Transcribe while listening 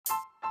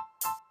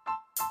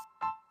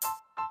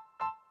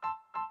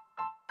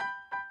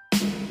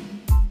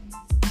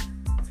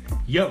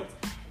Yo.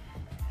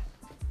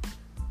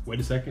 Wait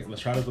a second.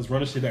 Let's run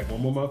this shit back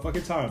one more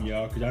motherfucking time,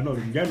 y'all. Because y'all know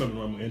the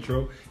normal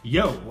intro.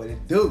 Yo. What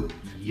it do?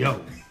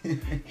 Yo.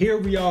 Here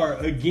we are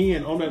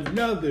again on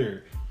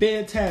another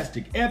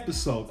fantastic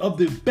episode of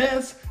the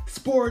best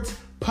sports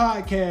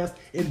podcast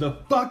in the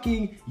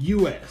fucking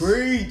U.S.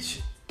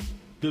 Preach.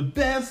 The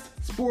best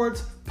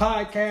sports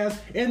podcast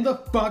in the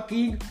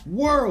fucking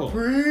world.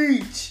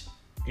 Preach.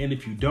 And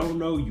if you don't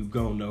know, you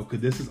gon' know, because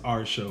this is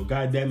our show.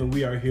 God damn it,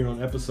 we are here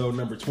on episode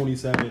number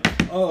 27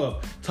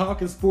 of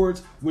Talking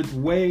Sports with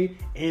Way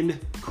and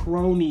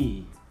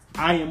Croney.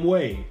 I am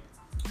Way.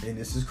 And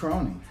this is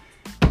Croney.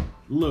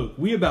 Look,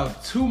 we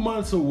about 2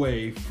 months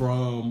away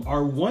from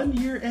our 1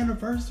 year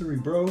anniversary,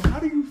 bro. How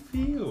do you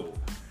feel?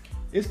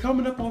 It's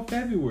coming up on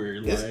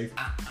February.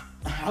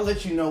 I'll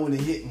let you know when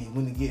it hit me,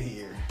 when it get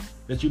here.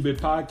 That you've been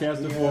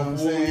podcasting You for know a what I'm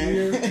full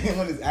year?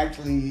 When it's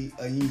actually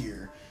a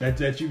year.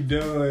 That you've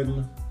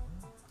done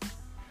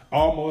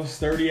almost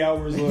 30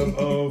 hours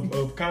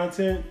of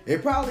content.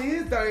 It probably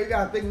is 30. You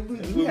gotta think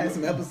we had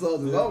some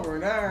episodes that's over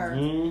an hour.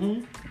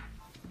 Mm-hmm.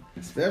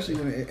 Especially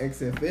when the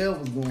XFL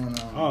was going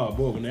on. Oh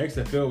boy, when the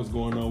XFL was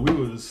going on, we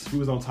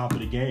was on top of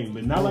the game,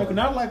 but not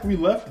like we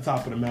left the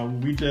top of the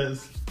mountain. We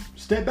just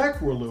stepped back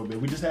for a little bit.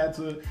 We just had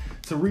to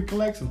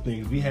recollect some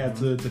things. We had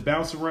to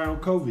bounce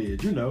around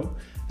COVID. You know,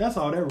 that's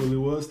all that really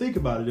was. Think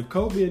about it. If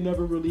COVID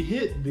never really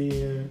hit,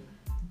 then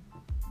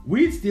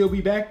we'd still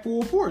be back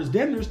full force.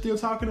 Then they're still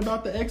talking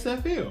about the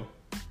XFL.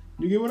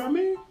 You get what I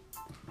mean?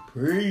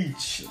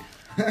 Preach.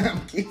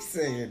 Keep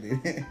saying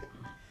it.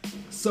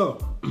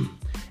 So,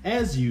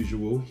 as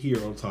usual,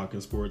 here on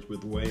Talking Sports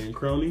with Way and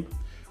Croney,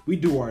 we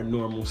do our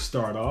normal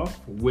start off,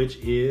 which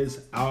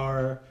is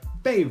our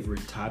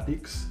favorite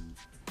topics.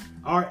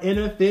 Our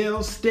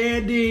NFL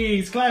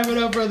standings. Clap it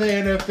up for the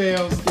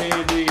NFL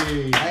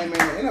standings. Hey, man, the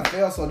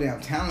NFL so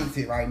damn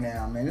talented right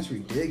now, man. It's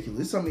ridiculous.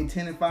 There's so many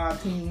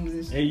 10-5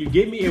 teams. And you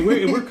get me, and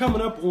we're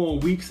coming up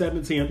on week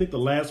 17. I think the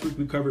last week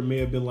we covered may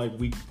have been like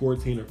week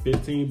 14 or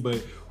 15,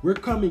 but we're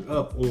coming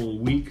up on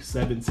week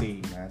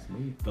 17. Last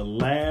week. The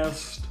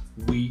last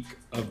week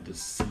of the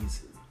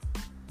season.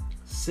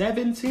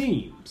 7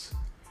 teams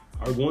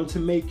are going to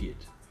make it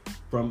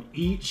from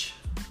each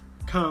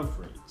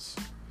conference.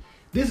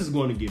 This is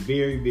going to get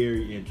very,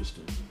 very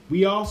interesting.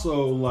 We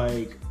also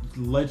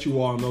let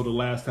you all know the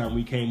last time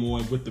we came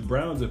on with the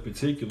Browns in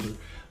particular.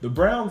 The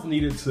Browns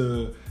needed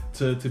to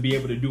be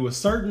able to do a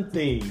certain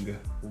thing,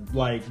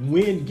 like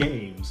win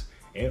games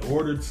in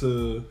order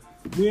to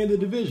win the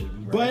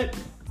division. Right. But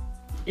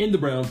in the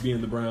Browns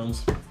being the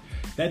Browns,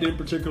 that didn't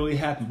particularly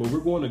happen. But we're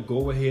going to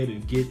go ahead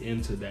and get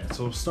into that.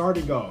 So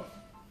starting off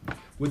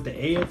with the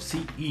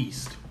AFC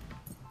East,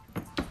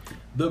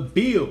 the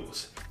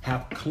Bills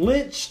have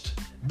clinched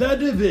the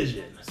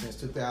division. Since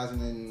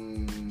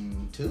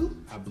 2002?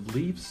 I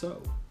believe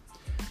so.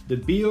 The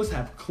Bills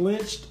have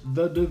clinched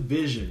the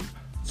division.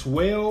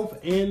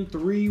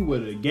 12-3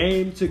 with a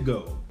game to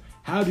go.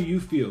 How do you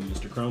feel,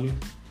 Mr. Croney?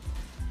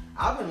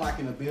 I've been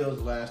liking the Bills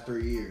the last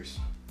 3 years.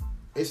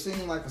 It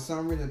seemed like for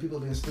some reason people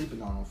have been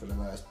sleeping on them for the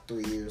last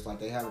 3 years. Like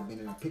they haven't been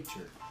in a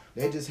picture.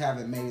 They just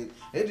haven't made it.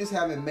 They just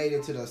haven't made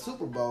it to the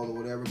Super Bowl or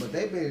whatever. But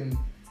they've been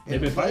in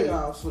the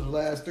playoffs for the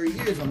last 3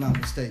 years, if I'm not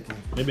mistaken.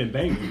 They've been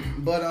banging.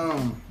 But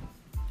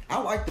I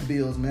like the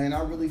Bills, man.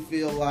 I really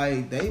feel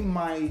like they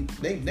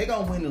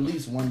gonna win at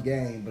least one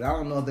game, but I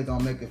don't know if they're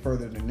gonna make it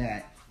further than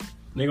that.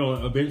 They're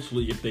gonna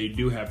eventually, if they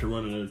do have to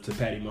run into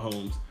Patty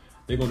Mahomes,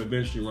 they're gonna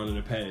eventually run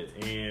into Pat.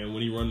 And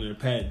when he runs into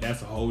Pat,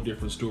 that's a whole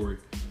different story.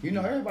 You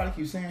know, everybody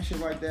keeps saying shit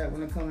like that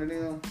when it comes to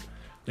them.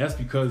 That's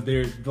because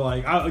they're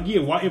like,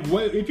 again,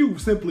 if you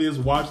simply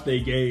just watch their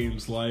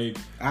games, like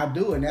I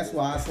do, and that's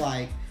why it's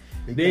like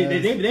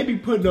they be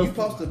putting up. You're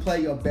supposed to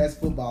play your best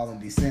football in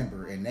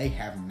December, and they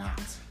have not.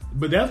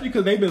 But that's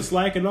because they've been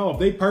slacking off.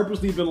 They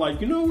purposely been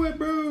like, you know what,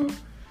 bro?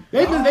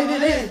 They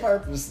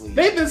purposely.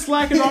 They've been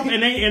slacking off,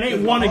 and they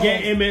won a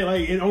game, and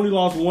like it only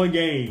lost one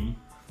game.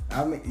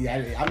 I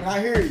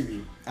hear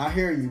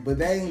you, but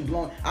they ain't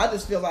blowing. I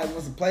just feel like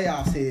once the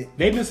playoffs hit,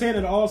 they've been saying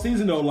it all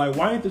season though. Like,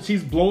 why ain't the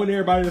Chiefs blowing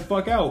everybody the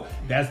fuck out?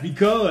 That's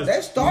because they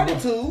started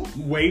to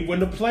wait when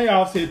the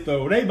playoffs hit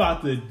though. They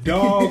about to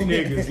dog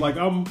niggas. Like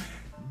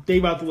they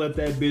about to let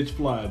that bitch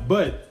fly.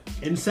 But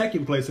in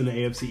second place in the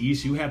AFC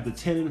East, you have the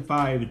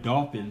 10-5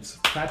 Dolphins.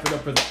 Clap it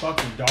up for the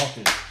fucking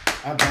Dolphins.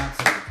 I got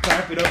to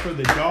clap it up for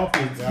the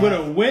Dolphins with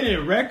a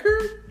winning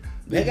record.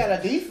 They got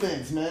a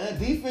defense, man.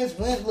 Defense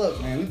wins. Look,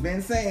 man, we've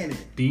been saying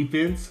it.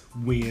 Defense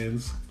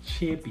wins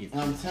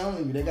championships. I'm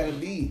telling you, they got to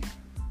be.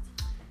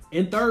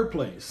 In third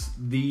place,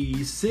 the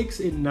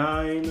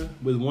 6-9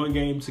 with one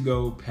game to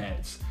go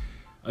Pats.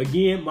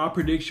 Again, my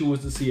prediction was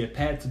to see a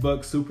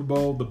Pats-Bucks Super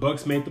Bowl. The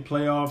Bucks made the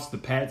playoffs. The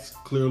Pats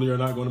clearly are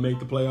not going to make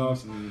the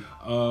playoffs.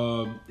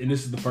 Mm-hmm. And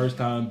this is the first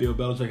time Bill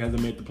Belichick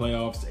hasn't made the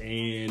playoffs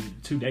in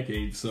 2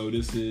 decades. So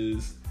this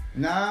is...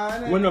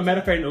 Well, no,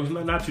 matter of fact, no,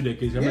 not 2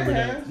 decades. I remember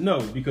that. No,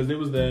 because it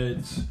was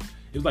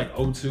like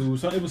 02.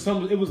 So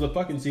it was a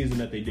fucking season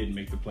that they didn't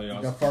make the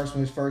playoffs. The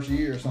first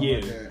year or something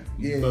like that.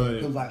 Yeah, but,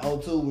 it was like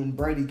 02 when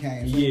Brady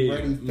came. So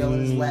Brady fell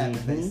in his lap,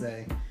 as they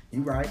say.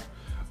 You right.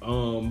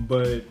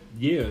 But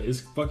yeah, it's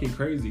fucking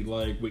crazy.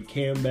 Like with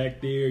Cam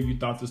back there, you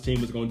thought this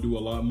team was gonna do a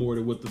lot more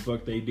than what the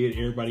fuck they did.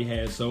 Everybody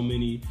had so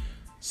many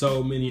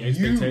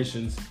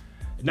expectations.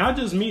 Not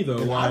just me though.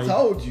 Like, I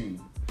told you,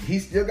 he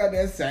still got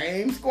that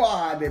same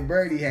squad that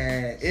Brady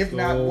had, if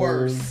not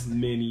worse. So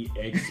many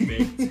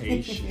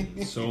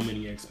expectations.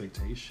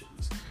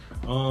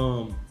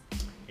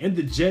 And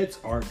the Jets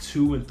are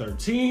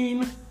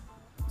 2-13.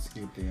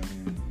 Skip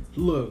them.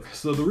 Look,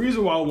 so the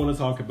reason why I want to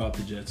talk about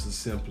the Jets is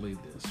simply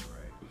this,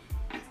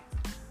 right?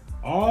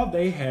 All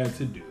they had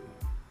to do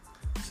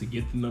to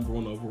get the number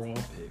 1 overall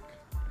pick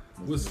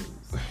was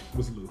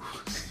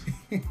lose.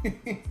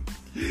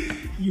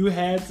 You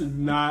had to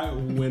not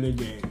win a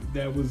game.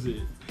 That was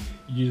it.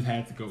 You just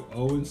had to go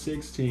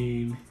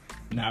 0-16,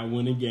 not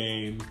win a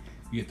game.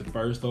 You get the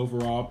first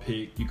overall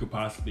pick. You could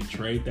possibly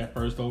trade that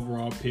first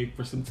overall pick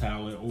for some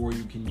talent, or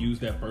you can use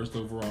that first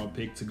overall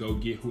pick to go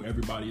get who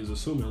everybody is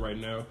assuming right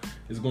now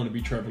is going to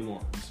be Trevor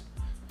Lawrence.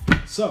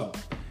 So,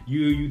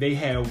 they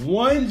had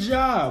one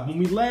job when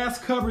we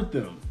last covered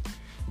them.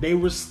 They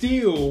were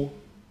still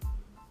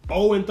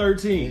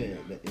 0-13.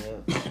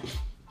 Yeah.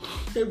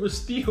 They were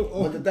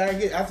still. But the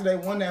thing is, after they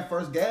won that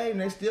first game,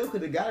 they still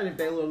could have got it if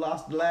they would have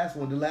lost the last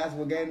one. The last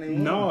one game they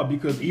won. No,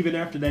 because even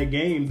after that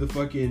game, the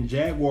fucking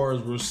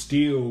Jaguars were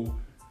still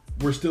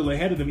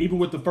ahead of them. Even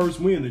with the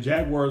first win, the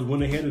Jaguars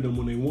went ahead of them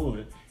when they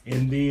won,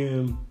 and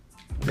then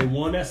they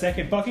won that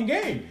second fucking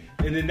game,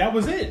 and then that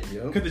was it.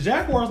 Because the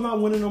Jaguars not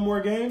winning no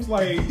more games.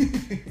 Like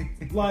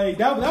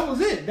that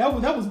was it. That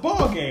was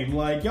ball game.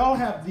 Like y'all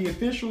have the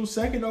official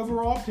second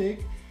overall pick.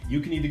 You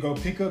can either go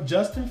pick up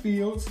Justin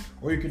Fields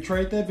or you can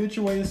trade that bitch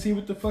away and see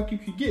what the fuck you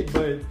could get.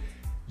 But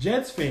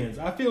Jets fans,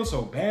 I feel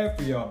so bad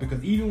for y'all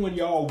because even when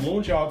y'all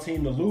want y'all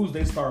team to lose,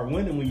 they start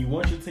winning. When you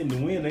want your team to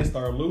win, they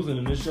start losing,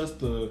 and it's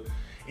just a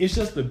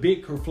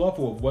big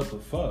kerfluffle of what the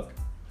fuck.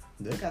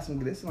 They got some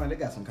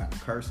kind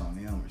of curse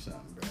on them or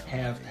something, bro.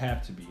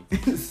 Have to be.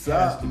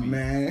 Something,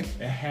 man.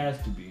 It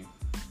has to be.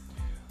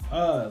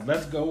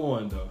 Let's go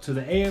on though to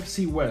the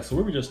AFC West. So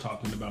we were just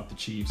talking about the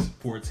Chiefs,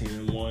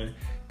 14-1.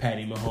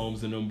 Patty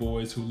Mahomes and them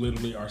boys who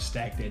literally are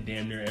stacked at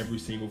damn near every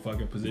single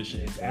fucking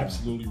position. It's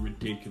absolutely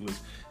ridiculous.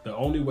 The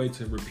only way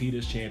to repeat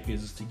as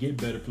champions is to get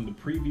better from the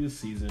previous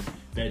season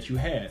that you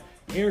had.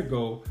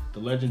 Ergo, the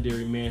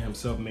legendary man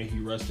himself, may he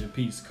rest in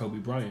peace, Kobe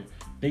Bryant.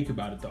 Think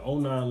about it. The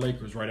 2009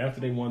 Lakers, right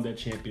after they won that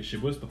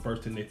championship, what's the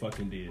first thing they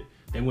fucking did?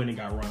 They went and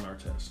got Ron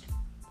Artest.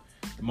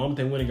 The moment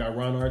they went and got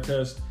Ron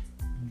Artest,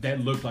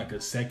 that looked like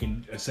a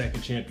second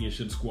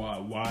championship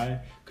squad. Why?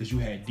 Because you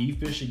had D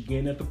Fish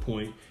again at the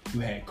point.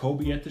 You had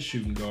Kobe at the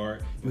shooting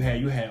guard. You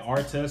had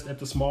Artest at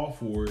the small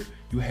forward.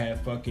 You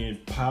had fucking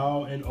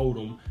Powell and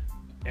Odom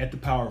at the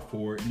power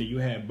forward, and then you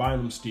had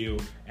Bynum still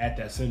at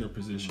that center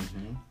position.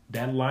 Mm-hmm.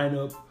 That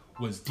lineup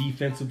was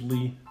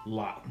defensively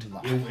locked.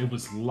 It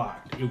was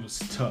locked. It was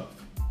tough.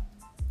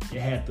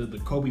 It had the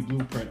Kobe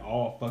blueprint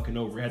all fucking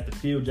over. It had the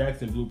Phil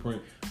Jackson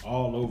blueprint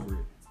all over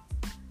it.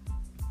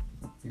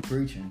 You're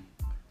preaching.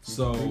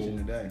 So,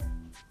 today.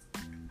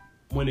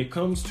 When it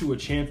comes to a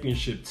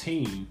championship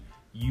team,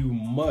 you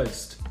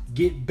must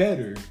get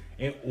better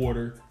in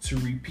order to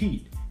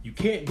repeat. You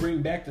can't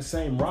bring back the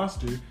same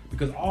roster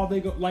because all they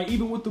go, like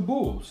even with the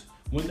Bulls,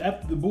 when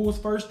after the Bulls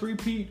first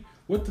three-peat,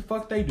 what the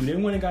fuck they do? They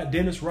went and got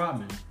Dennis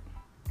Rodman.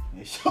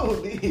 They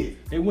sure did.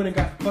 They went and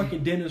got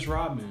fucking Dennis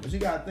Rodman. But you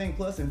gotta think,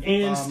 plus in football,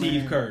 and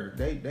Steve Kerr.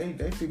 They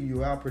figure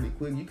you out pretty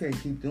quick. You can't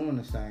keep doing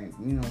the same.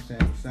 You know what I'm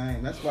saying? The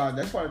same. That's why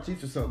the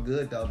Chiefs are so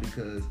good though,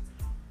 because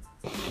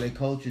they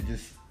coach is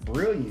just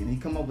brilliant. He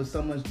come up with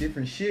so much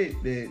different shit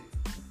that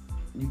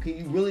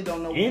you really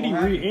don't know.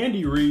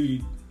 Andy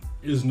Reid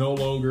is no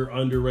longer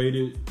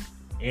underrated.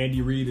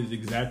 Andy Reid is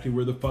exactly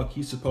where the fuck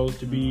he's supposed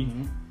to be.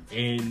 Mm-hmm.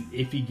 And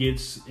if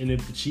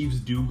the Chiefs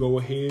do go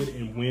ahead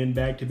and win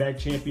back-to-back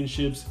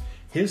championships,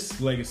 his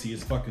legacy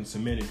is fucking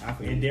cemented.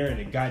 And there ain't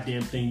a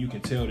goddamn thing you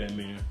can tell that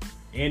man.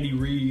 Andy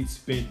Reid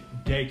spent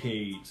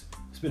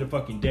a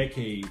fucking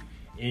decade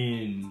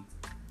in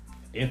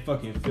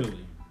fucking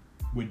Philly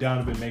with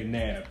Donovan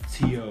McNabb,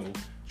 T.O.,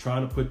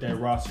 trying to put that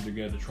roster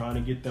together, trying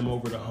to get them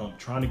over the hump,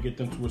 trying to get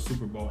them to a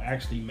Super Bowl,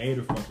 actually made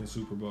a fucking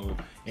Super Bowl,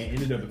 and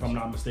ended up, if I'm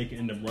not mistaken,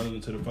 ended up running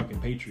into the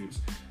fucking Patriots.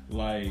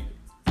 Like,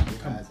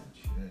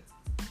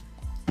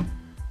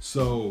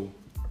 so,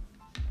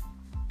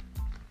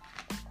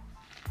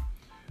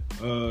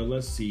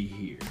 let's see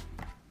here.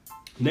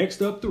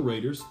 Next up, the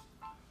Raiders.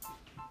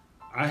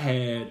 I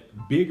had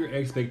bigger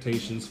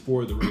expectations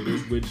for the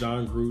Raiders with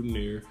John Gruden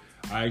there.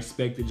 I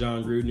expected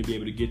John Gruden to be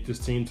able to get this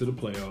team to the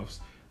playoffs.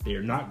 They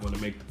are not going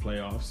to make the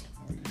playoffs.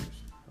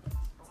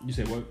 You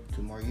said what?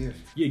 2 more years.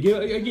 Yeah,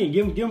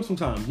 give them some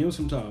time. Give them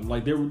some time.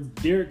 Like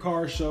Derek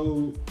Carr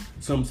showed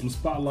some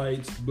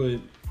spotlights, but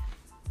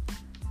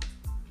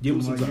give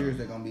them some time. 2 more years,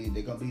 they're gonna be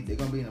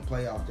in the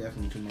playoffs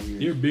definitely 2 more years.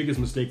 Their biggest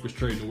mistake was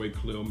trading away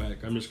Khalil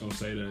Mack. I'm just gonna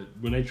say that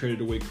when they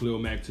traded away Khalil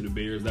Mack to the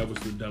Bears, that was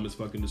the dumbest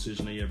fucking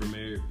decision they ever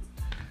made.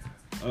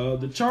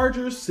 The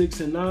Chargers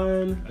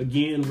 6-9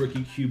 again, rookie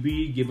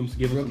QB. Give them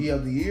rookie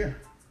of the year.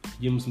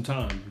 Give them some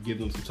time.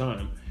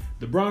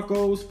 The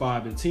Broncos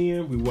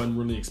 5-10. We wasn't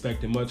really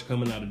expecting much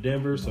coming out of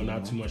Denver, so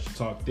not too much to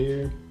talk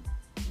there.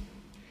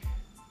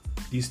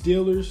 The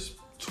Steelers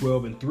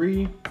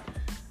 12-3.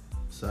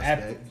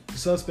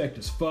 Suspect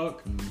as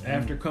fuck.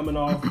 After coming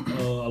off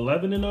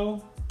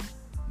 11-0,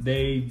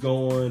 they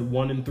going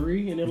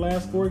 1-3 in their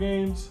last 4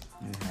 games.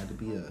 It had to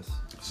be us.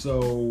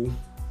 So,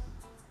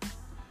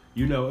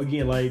 you know,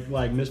 again, like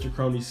Mr.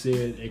 Croney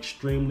said,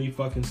 extremely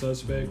fucking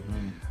suspect.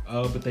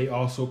 But they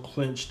also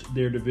clinched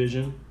their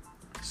division.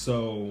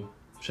 So,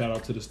 shout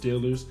out to the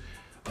Steelers.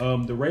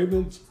 The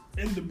Ravens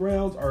and the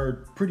Browns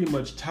are pretty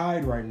much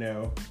tied right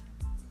now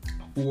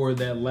for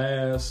that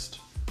last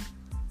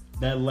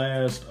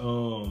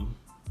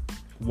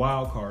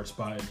wild card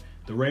spot.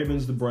 The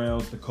Ravens, the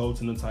Browns, the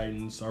Colts, and the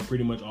Titans are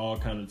pretty much all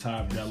kind of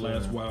tied for that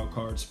last wild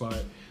card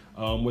spot.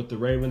 With the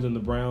Ravens and the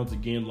Browns,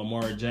 again,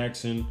 Lamar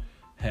Jackson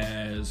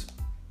has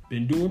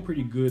been doing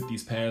pretty good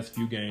these past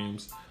few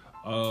games.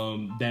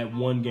 That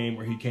one game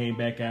where he came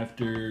back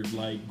after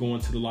like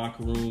going to the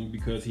locker room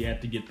because he had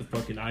to get the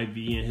fucking IV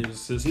in his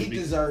system. He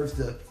deserves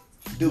to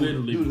do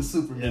the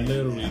Superman.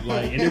 Literally,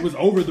 like, and it was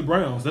over the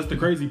Browns. That's the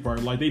crazy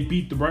part. Like, they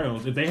beat the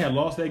Browns. If they had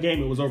lost that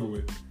game, it was over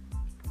with.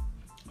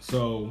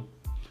 So,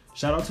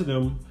 shout out to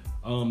them.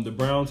 The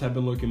Browns have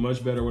been looking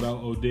much better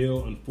without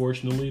Odell.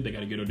 Unfortunately, they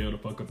got to get Odell the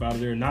fuck up out of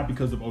there. Not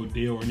because of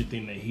Odell or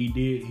anything that he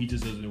did. He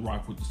just doesn't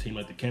rock with this team.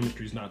 Like, the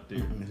chemistry's not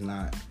there. It's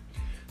not.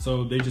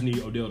 So they just need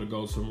Odell to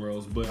go somewhere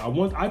else. But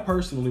I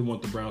personally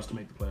want the Browns to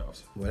make the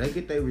playoffs. Well, they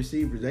get their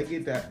receivers. They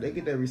get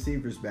their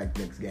receivers back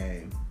next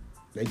game.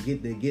 They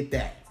get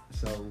that.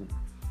 So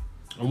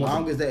as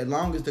long as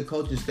the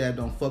coaching staff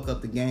don't fuck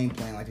up the game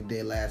plan like they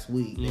did last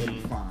week, they'll be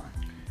fine.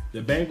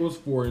 The Bengals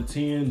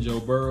 4-10. Joe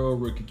Burrow,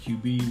 rookie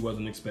QB,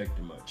 wasn't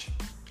expecting much.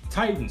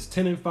 Titans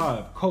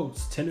 10-5.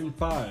 Colts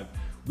 10-5.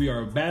 We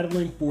are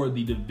battling for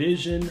the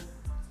division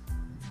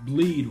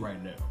lead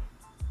right now.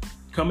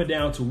 Coming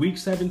down to week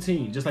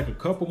 17, just like a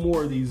couple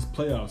more of these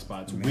playoff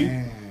spots.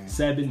 Man. Week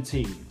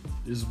 17.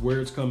 This is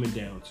where it's coming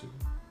down to.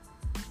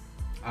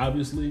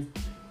 Obviously,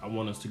 I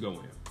want us to go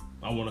in.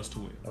 I want us to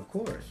win. Of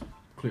course.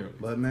 Clearly.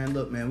 But, man,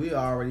 look, man, we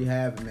already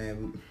have it,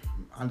 man.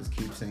 I just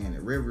keep saying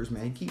it. Rivers,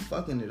 man, he keep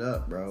fucking it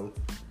up, bro.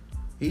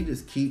 He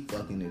just keep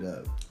fucking it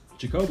up.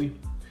 Jacoby.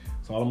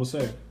 That's all I'm going to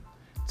say.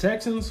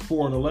 Texans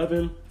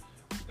 4-11.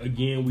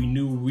 Again, we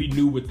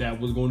knew what that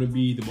was going to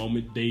be. The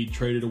moment they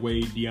traded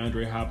away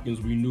DeAndre Hopkins,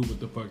 we knew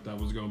what the fuck that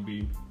was going to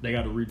be. They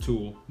got to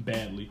retool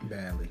badly.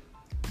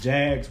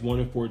 Jags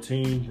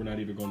 1-14. We're not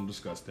even going to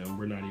discuss them.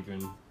 We're not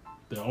even.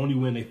 The only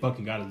win they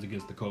fucking got is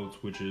against the Colts,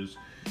 which is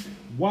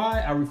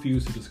why I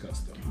refuse to discuss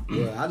them.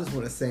 Yeah, I just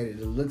want to say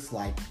that it looks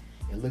like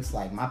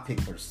my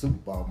pick for the Super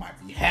Bowl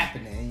might be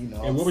happening. You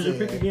know. And what was your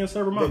pick again,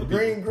 sir? The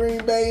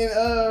Green Bay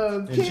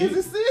and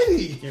Kansas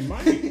City. It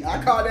might.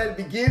 I call that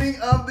the beginning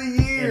of the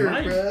year,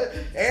 bro.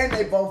 And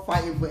they both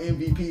fighting for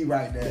MVP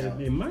right now.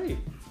 It might.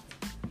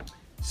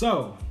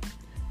 So,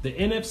 the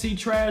NFC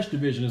trash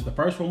division is the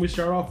first one we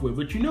start off with.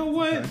 But you know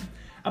what? Okay.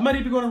 I'm not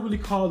even going to really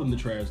call them the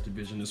trash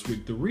division this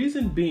week. The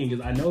reason being is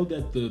I know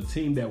that the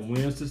team that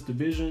wins this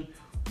division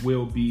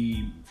will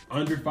be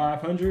under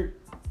 500.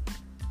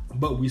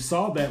 But we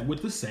saw that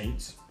with the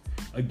Saints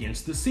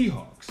against the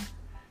Seahawks.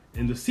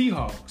 And the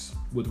Seahawks,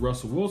 with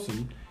Russell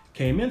Wilson,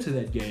 came into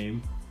that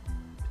game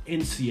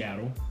in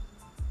Seattle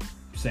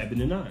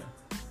 7-9.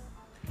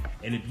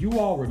 And if you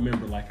all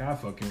remember, like I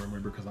fucking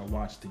remember because I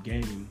watched the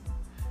game,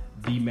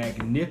 the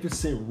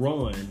magnificent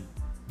run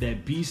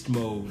that Beast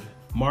Mode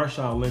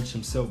Marshawn Lynch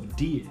himself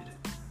did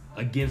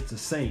against the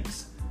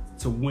Saints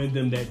to win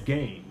them that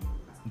game.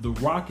 The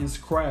raucous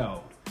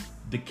crowd,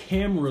 the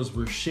cameras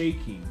were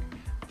shaking,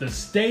 the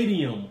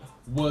stadium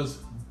was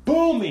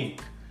booming.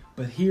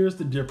 But here's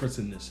the difference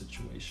in this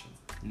situation.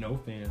 No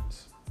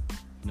fans,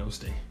 no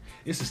stadium.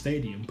 It's a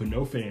stadium, but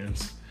no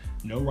fans,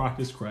 no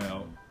raucous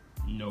crowd,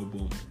 no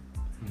booming.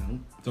 Mm-hmm.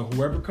 So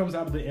whoever comes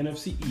out of the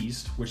NFC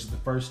East, which is the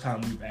first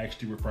time we've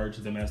actually referred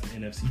to them as the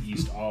NFC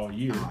East all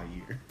year.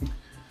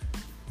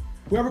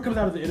 Whoever comes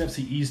out of the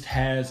NFC East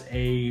has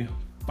a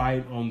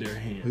fight on their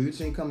hands. Who you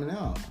think coming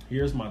out?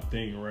 Here's my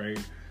thing, right?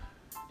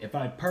 If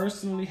I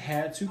personally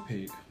had to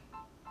pick,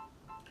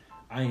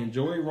 I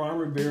enjoy Ron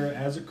Rivera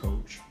as a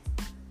coach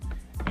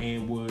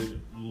and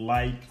would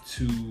like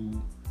to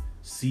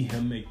see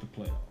him make the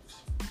playoffs.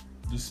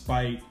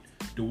 Despite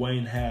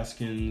Dwayne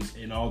Haskins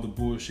and all the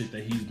bullshit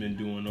that he's been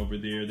doing over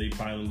there, they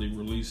finally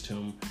released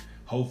him.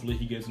 Hopefully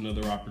he gets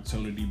another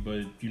opportunity,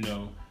 but, you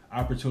know,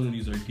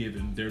 opportunities are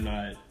given. They're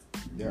not...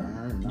 They're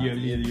earned.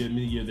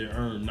 They're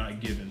earned, not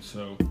given.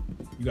 So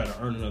you got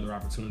to earn another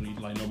opportunity.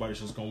 Like, nobody's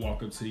just going to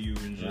walk up to you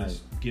and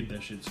just give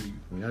that shit to you.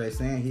 You know, they're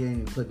saying he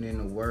ain't even putting in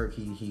the work.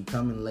 He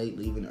coming late,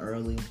 leaving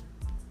early.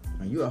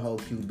 And you a whole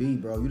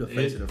QB, bro. You the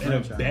face of the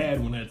franchise. And a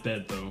bad one at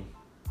that, though.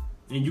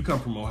 And you come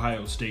from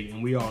Ohio State,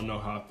 and we all know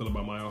how I feel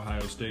about my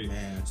Ohio State.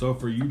 Man. So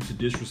for you to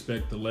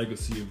disrespect the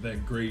legacy of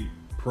that great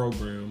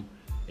program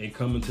and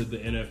come into the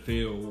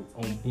NFL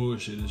on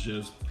bullshit is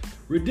just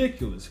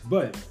ridiculous.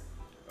 But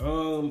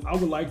I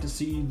would like to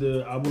see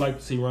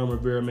Ron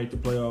Rivera make the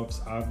playoffs.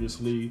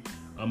 Obviously,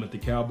 If the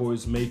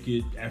Cowboys make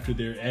it after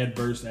their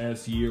adverse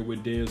ass year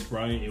with Dez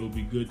Bryant, it would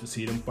be good to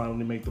see them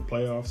finally make the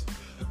playoffs.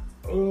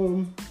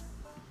 And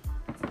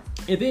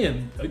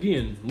then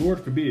again,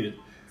 Lord forbid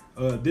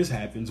this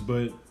happens,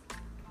 but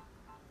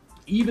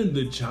even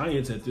the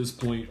Giants at this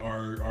point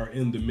are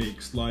in the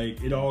mix.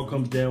 Like, it all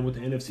comes down with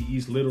the NFC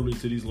East literally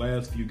to these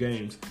last few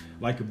games.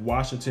 Like, if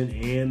Washington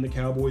and the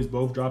Cowboys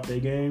both drop their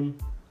game,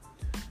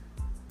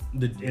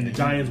 and the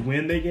Giants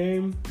win their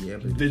game, yeah,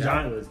 but the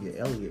Cowboys get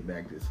Elliott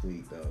back this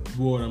week, though.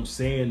 What I'm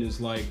saying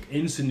is, like,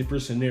 for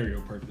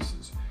scenario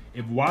purposes,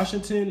 if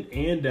Washington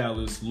and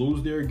Dallas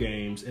lose their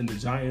games and the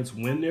Giants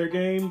win their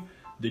game,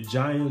 the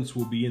Giants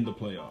will be in the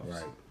playoffs.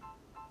 Right.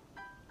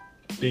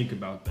 Think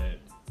about that.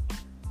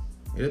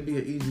 It'll be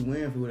an easy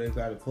win for who they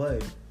got to play.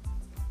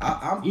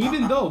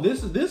 Though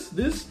this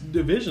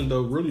division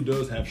though really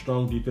does have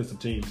strong defensive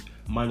teams,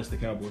 minus the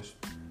Cowboys.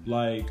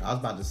 Like, I was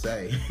about to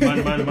say,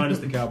 minus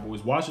the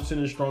Cowboys.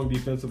 Washington is strong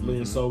defensively,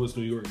 and so is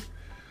New York.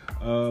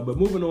 But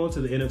moving on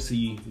to the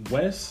NFC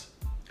West,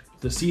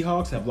 the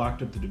Seahawks have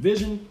locked up the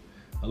division,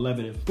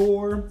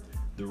 11-4.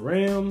 The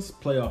Rams,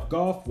 playoff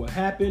golf, what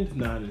happened?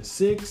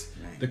 9-6.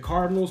 The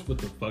Cardinals, what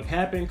the fuck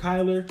happened,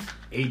 Kyler?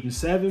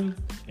 8-7.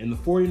 And the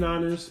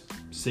 49ers,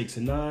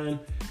 6-9.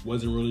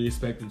 Wasn't really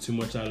expecting too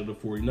much out of the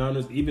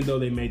 49ers, even though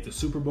they made the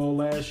Super Bowl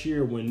last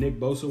year when Nick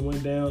Bosa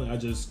went down. I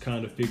just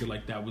kind of figured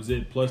like that was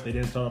it. Plus, they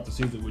didn't start off the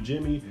season with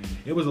Jimmy.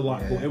 It was a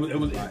lot. Yeah,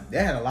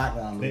 they had a lot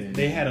going on.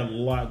 They had a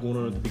lot going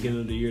on at the beginning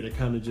of the year that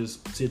kind of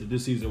just said that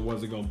this season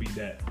wasn't going to be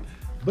that.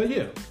 But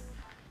yeah,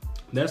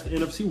 that's the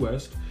NFC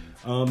West.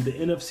 The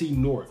NFC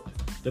North,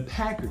 the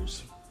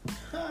Packers,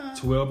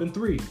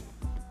 12-3,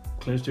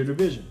 clinched their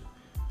division.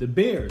 The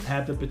Bears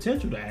have the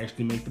potential to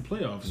actually make the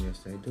playoffs.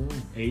 Yes, they do.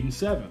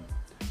 8-7.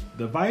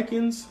 The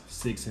Vikings,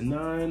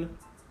 6-9,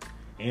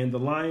 and the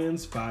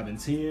Lions,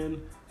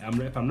 5-10.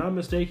 If I'm not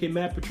mistaken,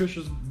 Matt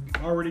Patricia's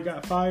already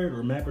got fired,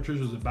 or Matt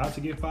Patricia's about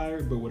to get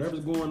fired. But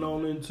whatever's going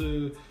on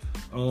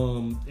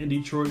in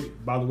Detroit,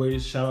 by the way,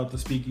 shout out to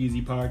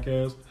Speakeasy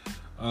Podcast.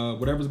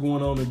 Whatever's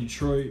going on in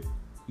Detroit,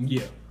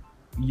 yeah,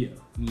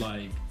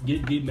 like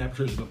get Matt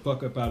Patricia the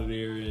fuck up out of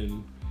there,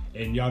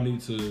 and y'all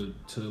need to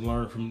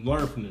learn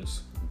from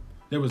this.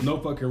 There was no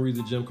fucking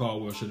reason Jim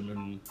Caldwell should have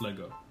been let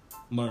go.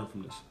 Learn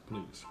from this,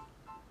 please.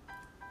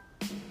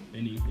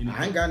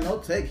 I ain't got no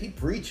take. He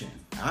preaching.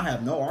 I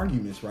have no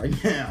arguments right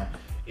now.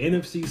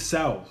 NFC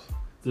South.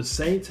 The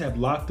Saints have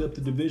locked up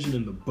the division,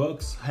 and the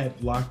Bucks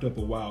have locked up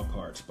a wild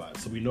card spot.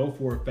 So we know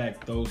for a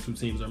fact those two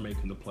teams are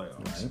making the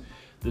playoffs. Right.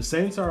 The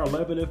Saints are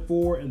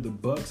 11-4, and the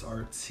Bucks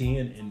are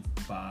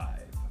 10-5.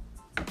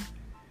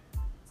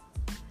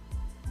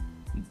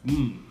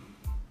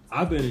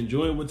 I've been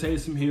enjoying what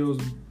Taysom Hill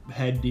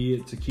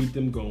did to keep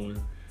them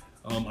going.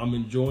 I'm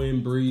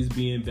enjoying Breeze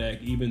being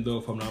back, even though,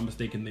 if I'm not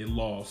mistaken, they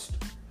lost.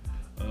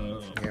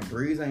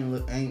 Breeze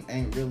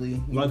ain't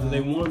really.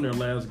 They won their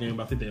last game,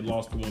 but I think they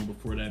lost the one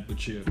before that.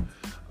 But yeah,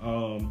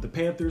 the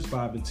Panthers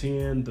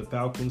 5-10, the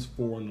Falcons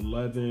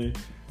 4-11.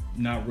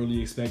 Not really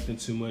expecting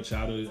too much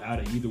out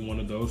of either one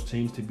of those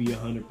teams, to be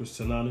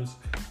 100% honest.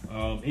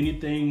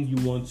 Anything you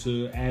want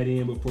to add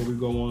in before we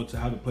go on to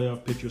how the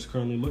playoff picture is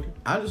currently looking?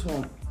 I just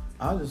want.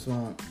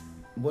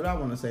 What I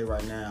want to say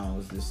right now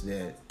is just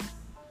that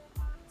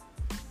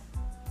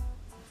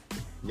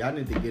y'all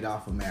need to get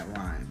off of Matt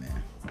Ryan,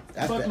 man.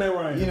 Fuck Matt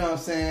Ryan. You know what I'm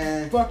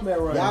saying? Fuck Matt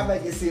Ryan. Y'all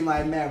make it seem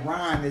like Matt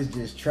Ryan is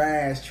just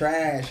trash.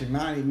 And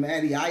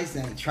Matty Ice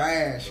ain't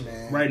trash,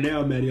 man. Right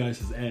now, Matty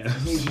Ice is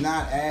ass. He's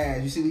not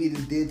ass. You see what he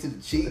just did to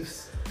the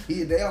Chiefs?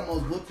 They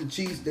almost whooped the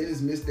Chiefs. They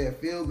just missed that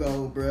field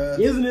goal, bruh.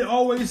 Isn't it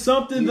always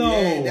something, though?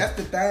 Yeah, that's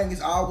the thing.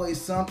 It's always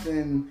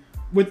something.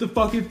 With the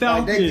fucking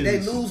Falcons. Like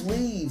they lose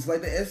leads.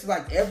 Like it's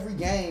like every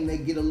game they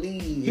get a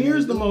lead.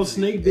 Here's the most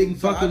snake-bitten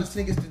fucking...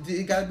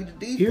 It gotta be the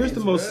defense. Here's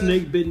the most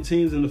snake-bitten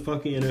teams in the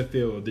fucking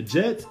NFL. The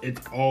Jets,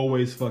 it's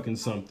always fucking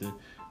something.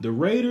 The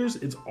Raiders,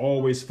 it's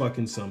always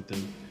fucking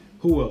something.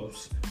 Who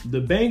else?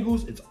 The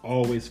Bengals, it's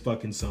always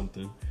fucking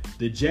something.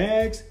 The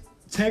Jags,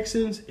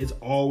 Texans, it's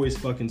always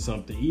fucking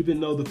something. Even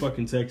though the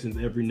fucking Texans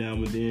every now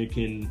and then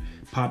can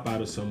pop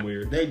out of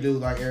somewhere. They do,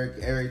 like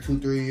every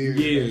 2-3 years.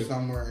 Yeah.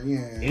 Somewhere,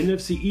 yeah.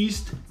 NFC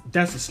East,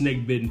 that's a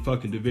snake-bitten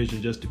fucking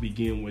division just to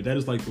begin with. That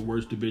is like the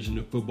worst division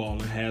of football,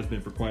 and it has been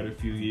for quite a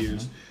few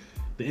years.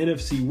 The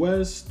NFC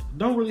West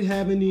don't really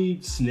have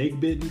any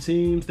snake-bitten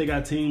teams. They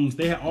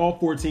have all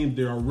 4 teams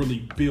that are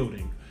really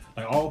building.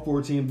 Like, all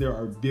 4 teams there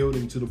are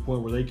building to the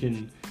point where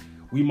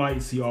we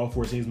might see all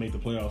 4 teams make the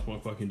playoffs one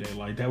fucking day.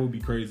 Like, that would be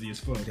crazy as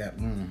fuck.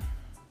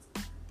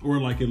 Or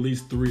like at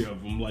least 3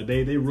 of them. Like,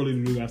 they really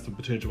do have some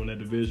potential in that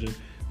division.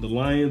 The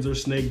Lions are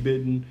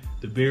snake-bitten.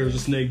 The Bears are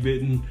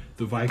snake-bitten.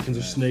 The Vikings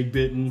are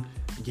snake-bitten.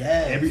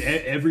 Yes.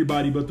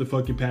 Everybody but the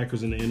fucking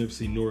Packers in the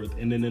NFC North.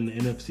 And then in the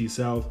NFC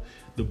South,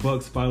 the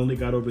Bucks finally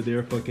got over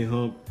their fucking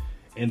hump.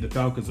 And the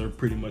Falcons are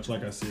pretty much,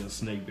 like I said,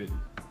 snake-bitten.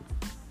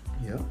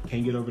 Yep.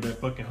 Can't get over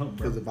that fucking hump,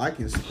 bro. Because the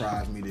Vikings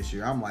surprised me this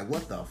year. I'm like,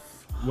 what the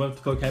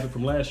fuck happened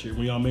from last year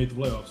when y'all made the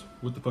playoffs?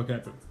 What the fuck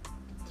happened?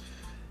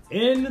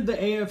 In the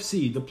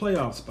AFC, the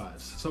playoff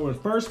spots. So in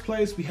first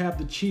place, we have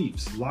the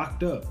Chiefs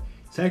locked up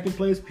Second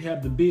place, we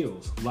have the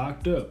Bills,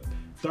 locked up.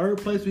 Third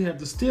place, we have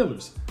the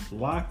Steelers,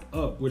 locked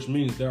up, which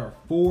means there are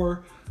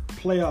 4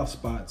 playoff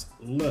spots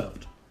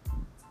left.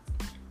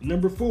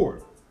 Number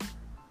 4,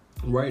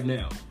 right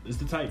now, is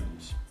the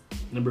Titans.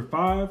 Number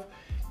 5,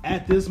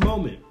 at this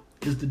moment,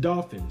 is the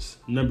Dolphins.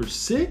 Number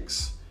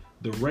 6,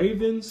 the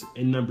Ravens.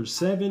 And number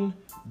 7,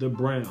 the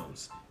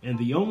Browns. And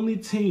the only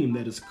team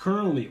that is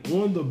currently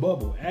on the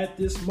bubble at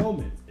this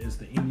moment is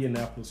the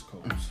Indianapolis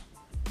Colts.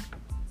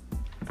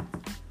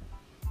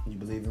 You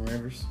believe in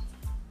Rivers?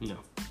 No,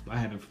 I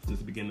haven't since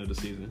the beginning of the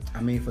season.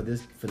 I mean, for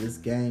this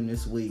game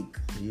this week,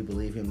 do you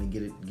believe him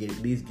to at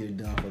least get it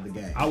done for the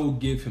game? I will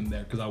give him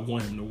that because I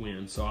want him to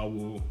win. So I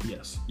will.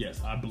 Yes,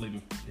 I believe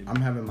him.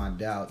 I'm having my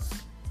doubts.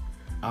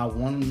 I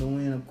want him to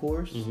win, of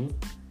course,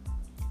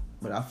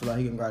 but I feel like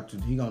he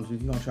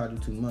gonna try to do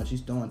too much.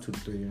 He's throwing 2 to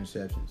 3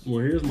 interceptions. Well,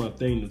 here's my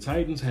thing: the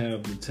Titans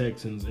have the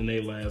Texans in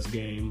their last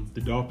game.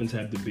 The Dolphins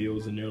have the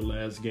Bills in their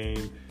last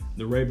game.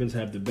 The Ravens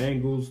have the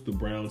Bengals. The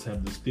Browns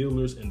have the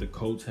Steelers, and the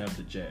Colts have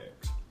the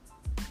Jags.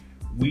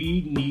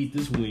 We need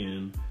this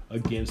win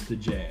against the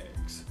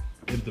Jags.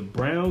 If the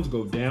Browns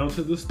go down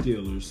to the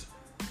Steelers,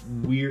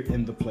 we're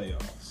in the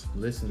playoffs.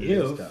 Listen to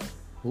this though.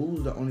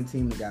 Who's the only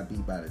team that got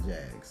beat by the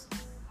Jags?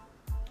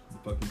 The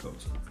fucking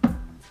Colts.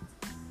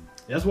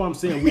 That's why I'm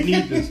saying we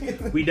need this.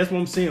 That's what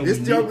I'm saying. This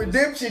is your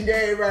redemption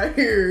game right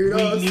here. You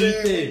know what I'm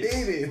saying? This.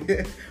 We need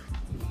it.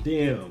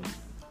 Damn.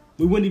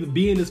 We wouldn't even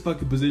be in this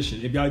fucking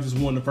position if y'all just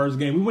won the first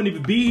game. We wouldn't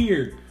even be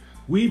here.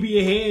 We'd be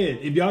ahead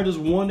if y'all just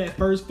won that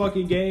first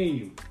fucking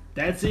game.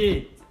 That's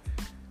it.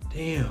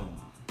 Damn.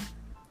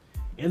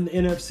 In the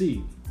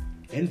NFC.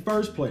 In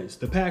first place,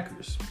 the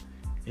Packers.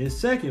 In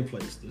second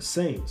place, the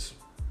Saints.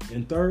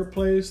 In third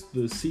place,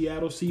 the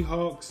Seattle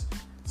Seahawks.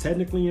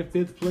 Technically in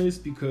fifth place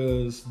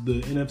because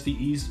the NFC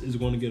East is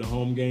going to get a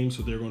home game,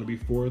 so they're going to be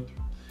fourth.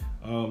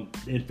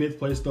 In fifth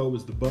place, though,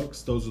 is the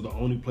Bucks. Those are the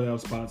only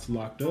playoff spots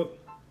locked up.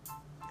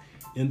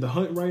 In the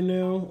hunt right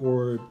now,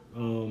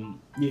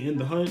 in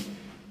the hunt,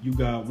 you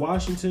got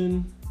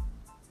Washington,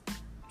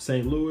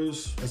 St.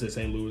 Louis. I said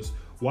St. Louis.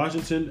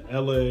 Washington,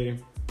 LA,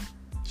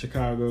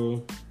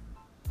 Chicago.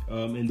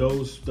 And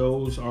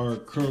those are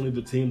currently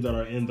the teams that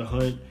are in the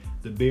hunt.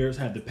 The Bears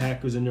have the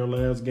Packers in their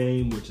last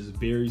game, which is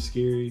very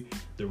scary.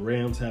 The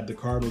Rams have the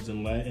Cardinals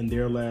in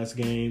their last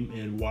game,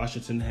 and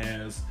Washington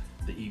has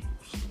the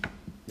Eagles.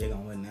 They're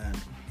going to win that.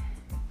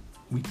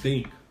 We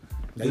think.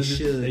 They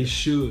should. They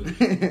should.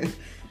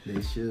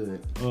 They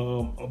should.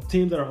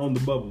 Teams that are on the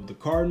bubble. The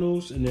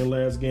Cardinals in their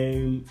last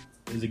game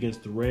is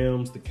against the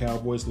Rams. The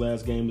Cowboys'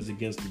 last game is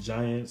against the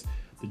Giants.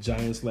 The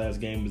Giants'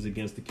 last game is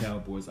against the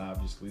Cowboys,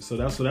 obviously. So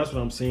that's what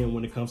I'm saying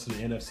when it comes to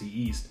the NFC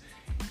East.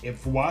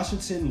 If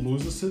Washington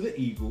loses to the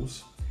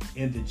Eagles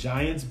and the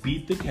Giants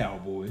beat the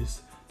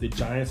Cowboys, the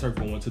Giants are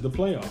going to the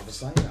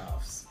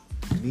playoffs.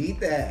 Need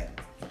that.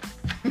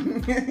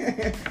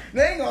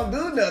 They ain't gonna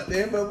do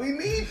nothing, but we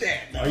need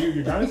that. Are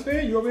you a Giants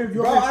fan? You over here?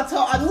 Bro,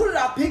 who did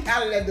I pick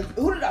out of that?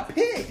 Who did I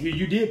pick?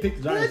 You did pick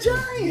the Giants. The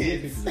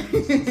Giants.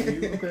 You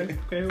did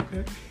pick the Giants.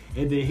 Okay.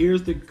 And then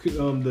here's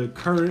the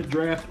current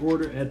draft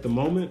order at the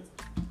moment.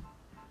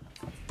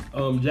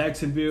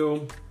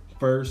 Jacksonville,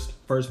 first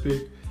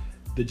pick.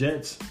 The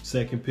Jets,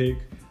 second pick.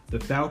 The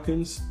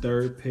Falcons,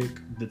 third pick.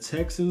 The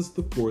Texans,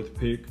 the fourth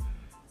pick.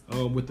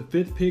 With the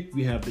fifth pick,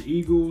 we have the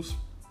Eagles.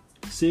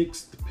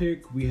 Sixth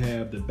pick, we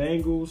have the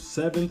Bengals.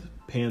 Seventh,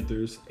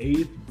 Panthers.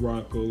 Eighth,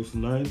 Broncos.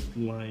 Ninth,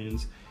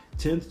 Lions.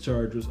 10th,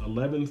 Chargers.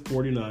 11th,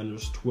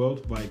 49ers.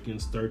 12th,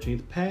 Vikings.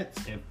 13th,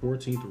 Pats. And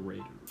 14th,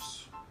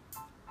 Raiders.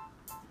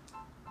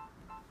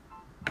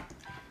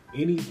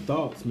 Any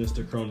thoughts,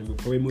 Mr. Croney,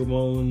 before we move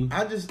on?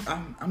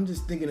 I'm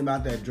just thinking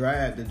about that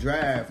draft. The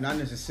draft, not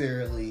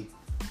necessarily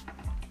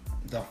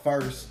the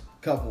first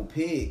couple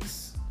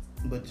picks,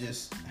 but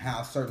just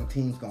how certain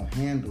teams gonna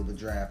handle the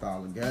draft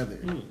altogether.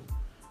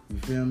 You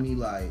feel me?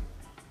 Like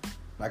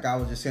I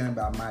was just saying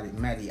about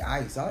Matty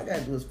Ice. All I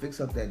gotta do is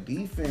fix up that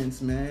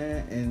defense,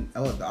 man, and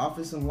the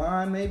offensive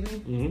line maybe.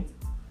 Mm-hmm. You know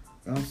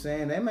what I'm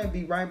saying? They might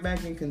be right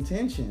back in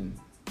contention.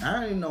 I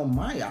don't even know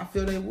Mike. I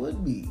feel they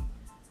would be.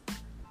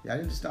 I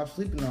need to stop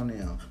sleeping on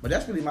them. But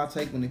that's really my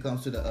take when it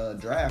comes to the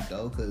draft,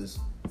 though, because,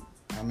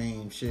 I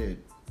mean,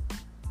 shit.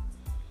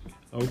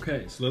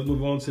 Okay, so let's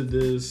move on to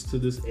this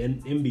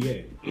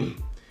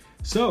NBA.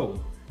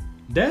 So,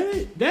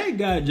 that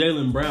guy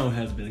Jaylen Brown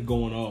has been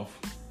going off.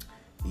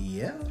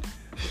 Yeah.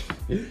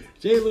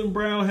 Jaylen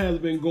Brown has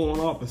been going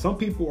off, and some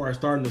people are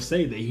starting to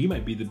say that he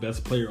might be the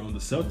best player on the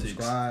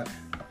Celtics.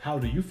 How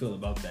do you feel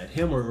about that?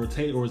 Him or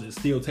Tatum, or is it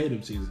still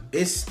Tatum season?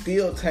 It's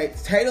still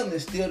Tatum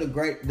is still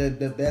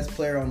the best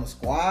player on the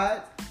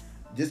squad,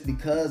 just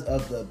because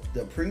of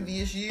the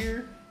previous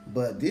year.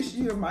 But this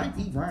year might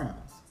be Browns.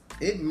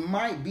 It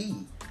might be,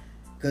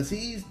 because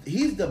he's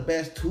the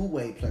best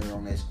two-way player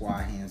on that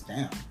squad, hands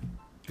down.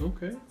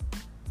 Okay.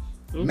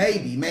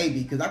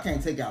 Maybe, because I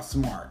can't take out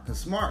Smart, because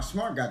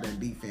Smart got that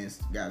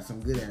defense, got some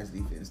good ass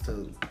defense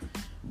too.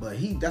 But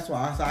that's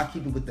why I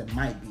keep it with the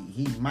might be.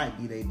 He might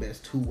be their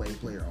best two-way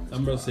player on this.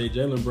 I'm about to say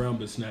Jaylen Brown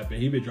been snapping.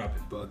 He been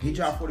dropping buckets. He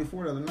dropped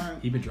 44 the other night.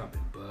 He been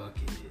dropping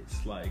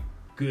buckets. Like,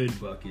 good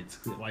buckets,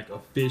 like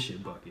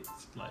efficient buckets,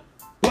 like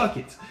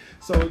buckets.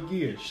 So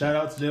again, shout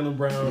out to Jaylen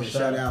Brown. Yeah,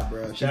 shout out,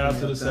 bro. Shout out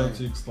to the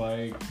Celtics.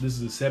 Like, this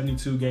is a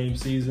 72 game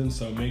season,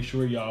 so make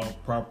sure y'all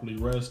properly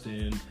rest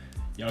and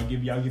y'all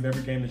give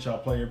every game that y'all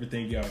play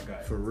everything y'all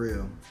got. For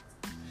real.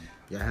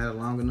 Y'all had a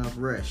long enough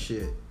rest.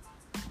 Shit.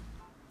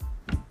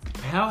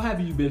 How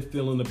have you been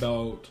feeling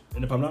about,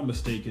 and if I'm not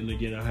mistaken,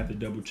 again, I have to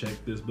double check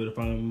this, but if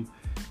I'm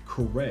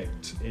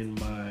correct in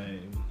my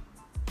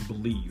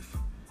belief,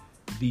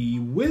 the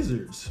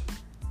Wizards,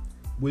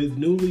 with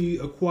newly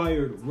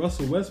acquired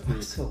Russell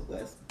Westbrook,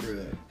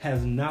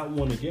 has not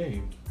won a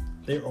game.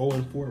 They're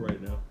 0-4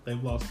 right now.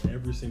 They've lost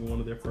every single one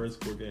of their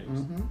first 4 games.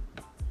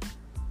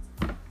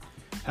 Mm-hmm.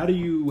 How do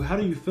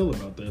you feel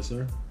about that,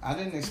 sir? I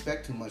didn't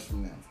expect too much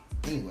from them.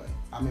 Anyway,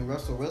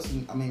 Russell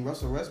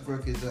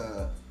Westbrook is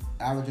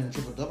averaging a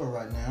triple-double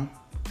right now.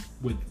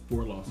 With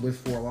 4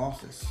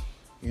 losses.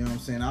 You know what I'm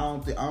saying? I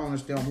don't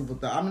understand what people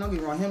thought. I mean, don't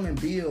get me wrong, him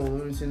and Beal,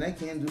 they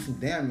can do some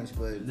damage,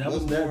 but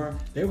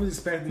they was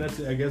expecting that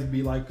to, I guess,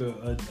 be like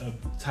a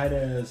tight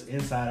ass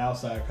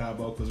inside-outside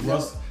combo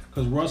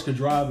because Russ could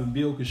drive and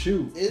Beal could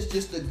shoot. It's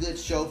just a good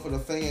show for the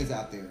fans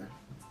out there.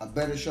 A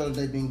better show that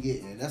they've been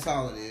getting. That's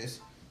all it is.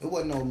 It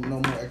wasn't no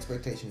more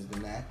expectations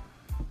than that.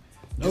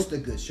 Nope. Just a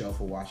good show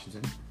for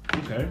Washington.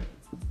 Okay.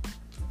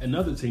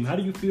 Another team. How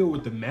do you feel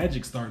with the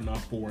Magic starting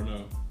off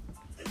 4-0?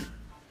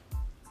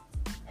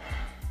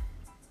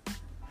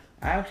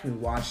 I actually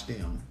watched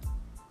them.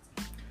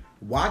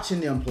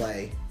 Watching them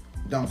play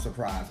don't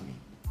surprise me.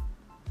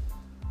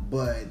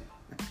 But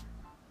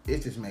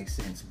it just makes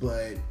sense.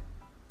 But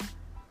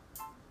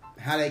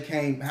how they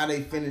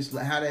finished,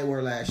 how they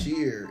were last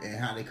year and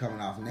how they coming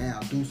off now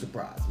do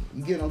surprise me.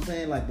 You get what I'm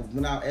saying? Like,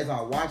 as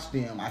I watch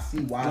them, I see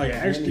why. Like,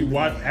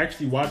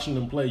 actually watching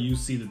them play, you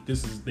see that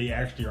they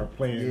actually are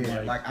playing.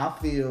 Yeah, like I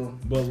feel.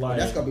 But like,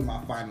 that's gonna be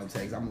my final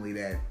takes. I'm gonna leave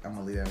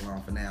that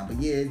alone for now.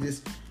 But yeah,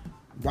 just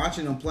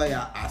watching them play,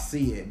 I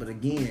see it. But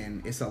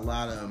again, it's a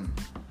lot of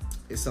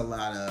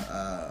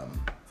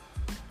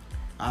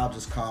I'll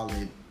just call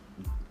it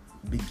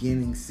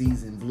beginning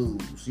season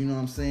blues. You know what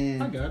I'm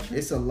saying? I got you.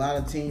 It's a lot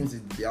of teams,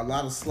 a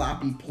lot of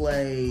sloppy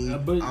play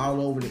all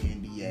over the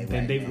NBA.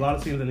 And a lot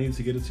of teams that need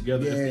to get it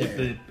together. Yeah. If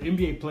the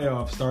NBA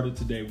playoffs started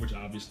today, which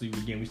obviously,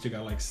 again, we still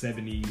got like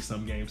 70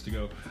 some games to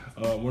go.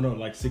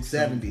 Like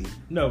 70.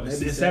 No,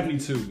 it's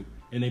 72.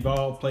 And they've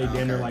all played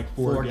down there like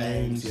 4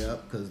 games.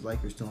 Yep, because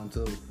Lakers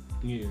 2-2.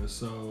 Yeah,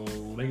 so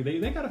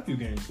they got a few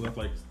games left,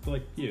 like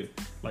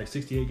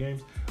 68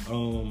 games.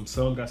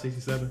 Some got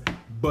 67.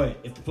 But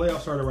if the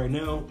playoffs started right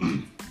now,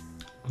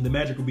 the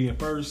Magic will be in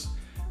first.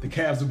 The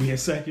Cavs will be in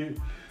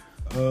second.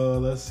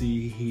 Let's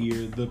see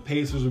here. The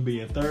Pacers will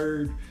be in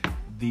third.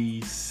 The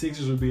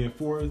Sixers will be in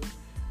fourth,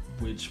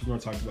 which we're going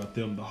to talk about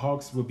them. The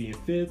Hawks will be in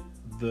fifth.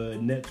 The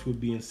Nets would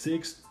be in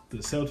sixth. The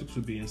Celtics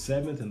would be in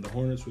seventh. And the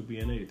Hornets would be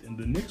in eighth. And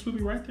the Knicks would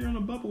be right there in the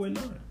bubble at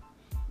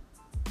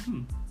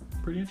 9.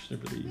 Pretty interesting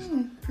for these.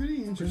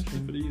 Pretty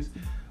interesting for these.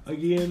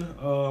 Again,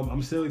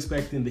 I'm still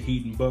expecting the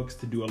Heat and Bucks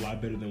to do a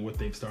lot better than what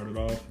they've started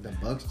off. The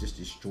Bucks just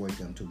destroyed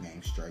them 2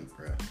 games straight,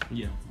 bro.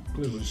 Yeah,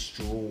 clearly.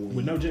 Destroyed.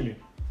 With no Jimmy.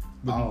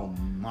 God.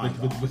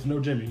 With no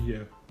Jimmy,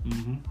 yeah.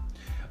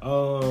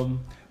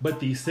 But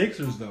the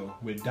Sixers, though,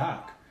 with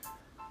Doc,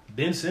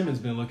 Ben Simmons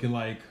been looking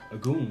like a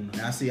goon.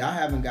 Now, see, I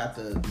haven't got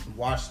to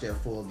watch their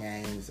full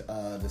games.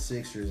 The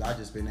Sixers, I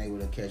just been able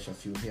to catch a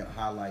few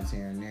highlights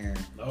here and there.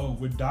 Oh,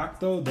 with Doc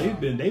though, they've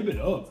been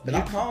up. But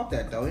I called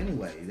that though.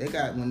 Anyway, they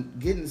got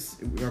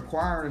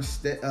requiring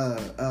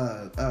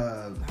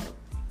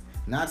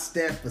not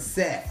Steph, but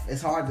Seth.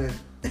 It's hard to.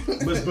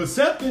 but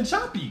Seth been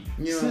choppy.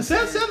 You know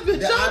Seth been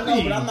choppy. I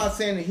know, but I'm not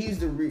saying that he's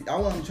the I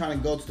wasn't trying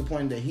to go to the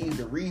point that he's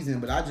the reason,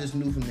 but I just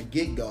knew from the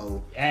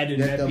get-go that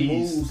the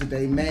piece. moves that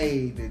they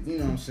made, that, you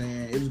know what I'm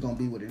saying, it was going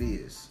to be what it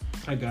is.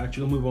 I got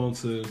you. Let's move on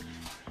to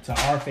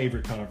our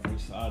favorite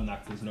conference. I'll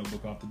knock this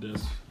notebook off the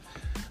desk.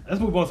 Let's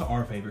move on to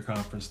our favorite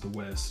conference, the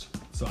West.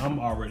 So I'm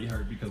already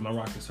hurt because my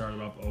Rockets started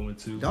off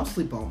 0-2. Don't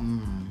sleep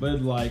on.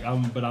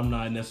 But I'm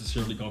not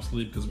necessarily gonna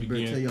sleep because we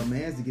better tell your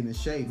mans to get in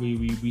shape.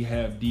 We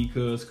have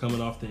D-Cuz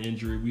coming off the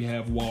injury. We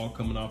have Wall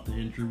coming off the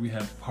injury. We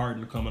have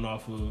Harden coming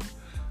off of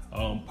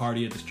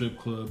party at the strip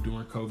club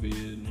during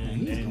COVID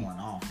and going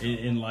off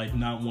and like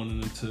not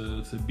wanting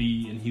to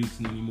be in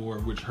Houston anymore,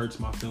 which hurts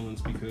my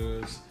feelings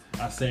because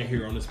I sat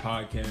here on this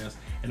podcast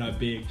and I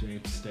begged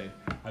James to stay.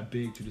 I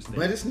begged you to stay.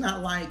 But it's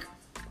not like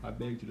I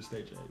begged you to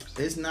stay, James.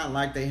 It's not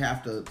like they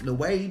have to. The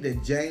way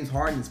that James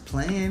Harden is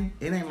playing,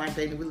 it ain't like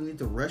they really need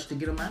to rush to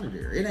get him out of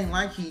there. It ain't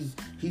like he's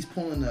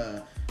pulling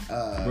a.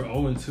 We're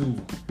 0-2.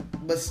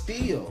 But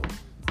still,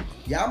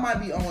 y'all might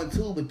be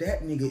 0-2, but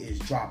that nigga is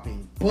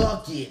dropping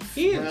buckets.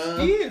 He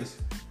is.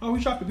 Oh,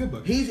 he's dropping good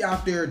buckets. He's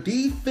out there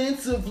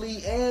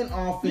defensively and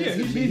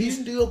offensively. He's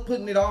still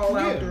putting it all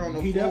out there on the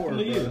floor. He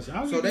definitely is.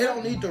 So they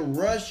don't need to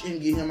rush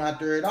and get him out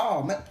there at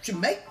all. Should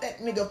make that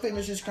nigga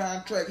finish his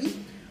contract. He's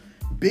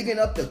bigging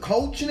up the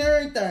coach and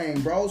everything,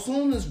 bro. As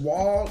soon as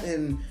Wall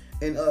and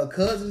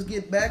Cousins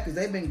get back, because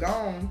they've been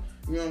gone,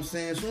 You know what I'm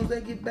saying? As soon as they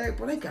get back,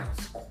 bro, they got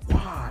a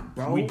squad,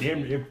 bro. We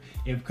damn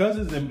if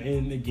Cousins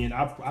and again,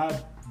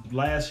 I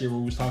last year when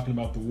we was talking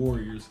about the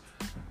Warriors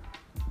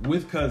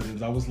with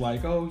Cousins, I was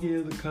like, oh yeah,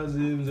 the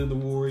Cousins and the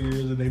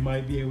Warriors, and they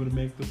might be able to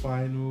make the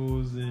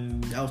finals.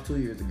 And that was 2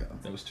 years ago.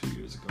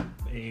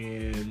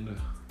 And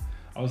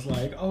I was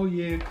like, oh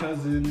yeah,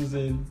 Cousins,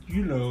 and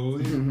you know,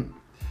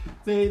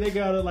 they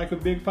got a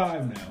big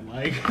five now,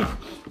 like,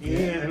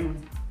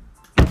 and.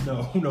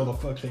 No, the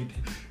fuck they did.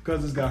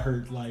 Cousins got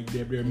hurt like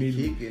damn near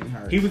immediately. He getting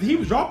hurt. He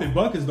was dropping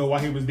buckets though while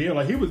he was there.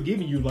 Like he was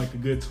giving you like a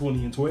good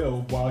 20 and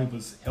 12 while he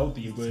was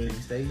healthy, but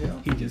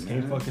he just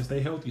can't fucking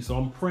stay healthy. So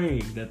I'm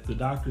praying that the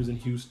doctors in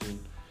Houston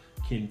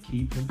can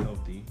keep him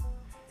healthy,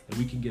 and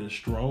we can get a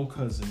strong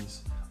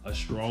Cousins, a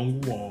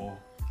strong Wall,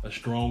 a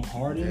strong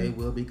Harden. They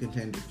will be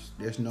contenders.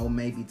 There's no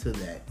maybe to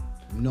that.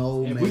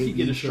 No, if maybe we can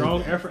get a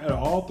strong effort out of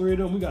all three of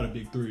them, we got a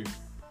big three.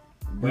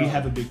 Bro. We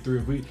have a big three.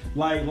 If we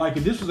like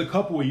if this was a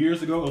couple of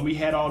years ago and we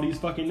had all these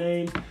fucking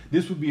names,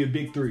 this would be a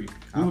big three.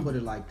 I'll put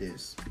it like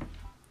this: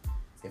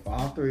 if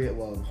all three,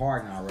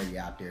 Harden already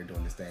out there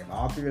doing this thing. If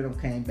all three of them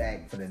came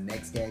back for the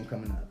next game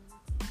coming up,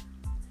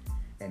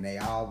 and they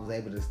all was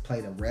able to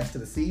play the rest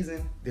of the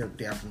season, they're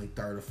definitely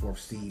third or fourth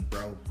seed,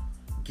 bro.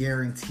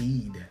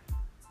 Guaranteed.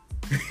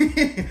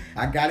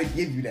 I gotta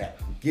give you that.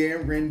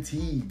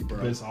 Guaranteed, bro.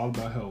 But it's all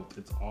about health.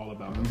 It's all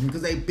about health.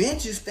 Because they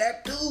bench is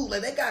stacked too.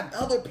 Like they got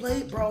other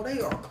play, bro.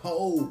 They are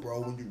cold,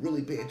 bro. When you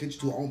really pay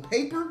attention to it on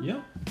paper.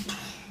 Yeah.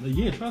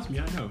 Trust me,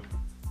 I know.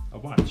 I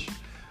watch.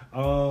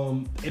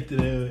 If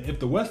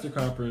the Western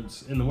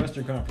Conference, if the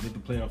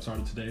playoffs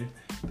started today,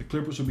 the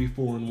Clippers would be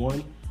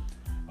 4-1.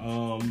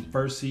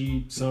 First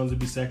seed, Suns would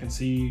be second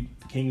seed,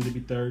 Kings would be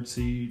third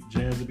seed,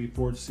 Jazz would be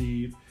fourth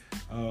seed.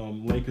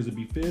 Lakers would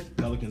be 5th,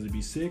 Pelicans would be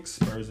 6th,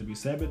 Spurs would be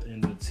 7th,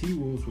 and the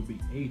T-Wolves would be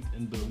 8th,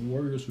 and the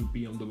Warriors would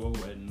be on the road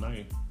at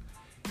 9th.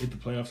 If the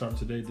playoffs start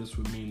today, this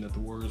would mean that the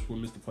Warriors will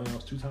miss the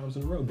playoffs 2 times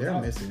in a row. They're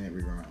missing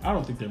every round. I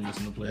don't think they're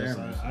missing the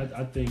playoffs.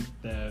 I think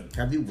that.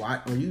 Have you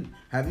watched?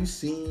 Have you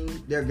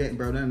seen? They're getting,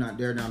 bro. They're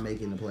not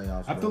making the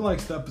playoffs. Bro. I feel like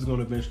Steph is going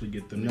to eventually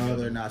get them. No,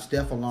 together. they're not.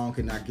 Steph alone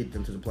cannot get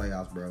them to the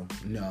playoffs, bro.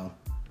 No.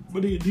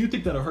 But do you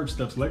think that'll hurt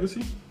Steph's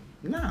legacy?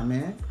 Nah,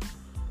 man.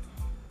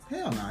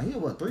 Hell nah. He a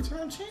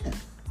 3-time champ.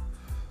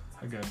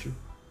 I got you.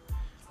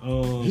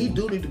 He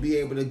do need to be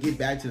able to get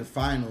back to the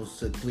finals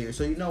to clear.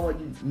 So you know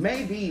what?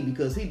 Maybe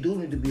because he do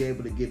need to be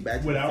able to get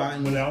back to the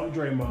finals without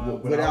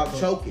Draymond, without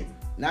choking.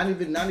 Not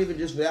even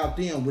just without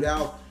them.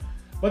 Without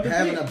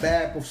having a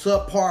bad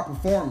subpar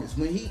performance.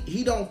 When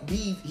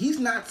he's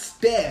not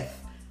Steph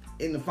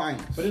in the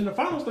finals. But in the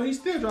finals though, he's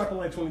still dropping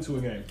like 22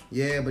 a game.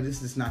 Yeah, but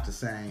this is not the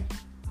same.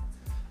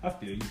 I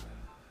feel you.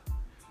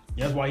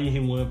 That's why he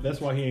ain't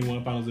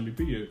won Finals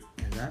MVP yet.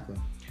 Exactly.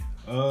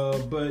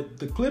 But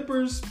the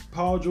Clippers,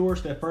 Paul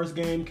George, that first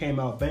game came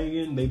out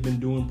banging. They've been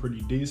doing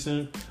pretty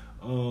decent.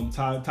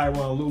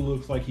 Tyronn Lue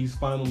looks like he's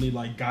finally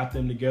got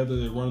them together.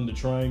 They're running the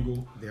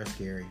triangle. They're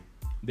scary.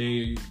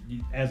 They,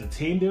 as a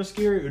team, they're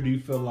scary, or do you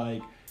feel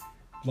like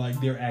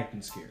they're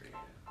acting scary?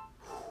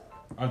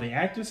 Are they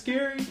acting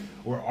scary,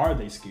 or are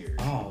they scary?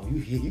 Oh,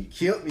 you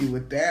killed me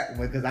with that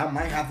one because I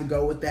might have to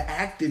go with the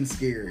acting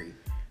scary.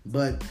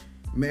 But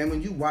man,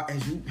 when you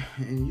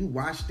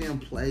watch them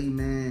play,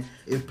 man,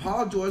 if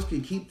Paul George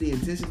can keep the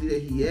intensity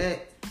that he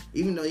had,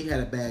 even though he had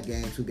a bad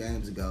game 2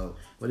 games ago,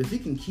 but if he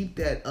can keep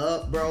that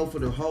up, bro, for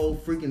the whole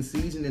freaking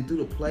season and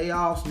through the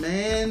playoffs,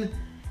 man,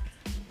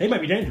 they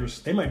might be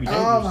dangerous. Oh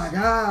my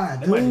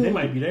God, dude. They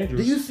might be dangerous.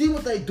 Do you see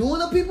what they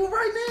doing to people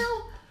right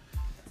now?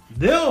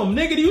 Them,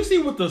 nigga, do you see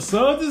what the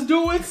Suns is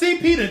doing?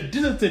 CP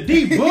to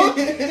D Book,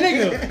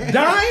 nigga,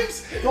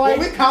 dimes.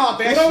 We call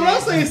that. You know what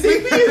I'm saying?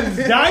 CP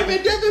is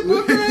diving Devin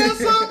Booker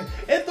ass up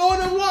and throwing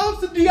them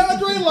lobs to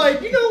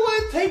DeAndre. You know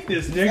what? Take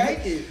this, nigga.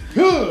 Take it.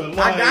 Good.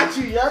 I got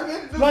you,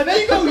 youngin. There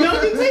you go,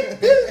 youngin.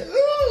 Take this.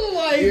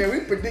 Yeah, we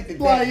predicted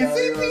that.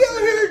 CP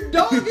out here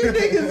dogging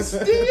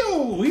niggas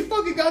still. We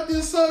fucking got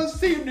this Suns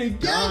team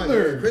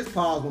together. Chris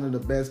Paul's one of the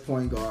best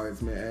point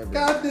guards, man, ever.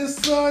 Got this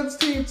Suns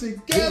team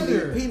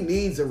together. He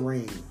needs a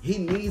ring. He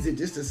needs it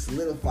just to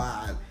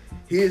solidify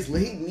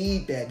he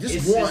need that.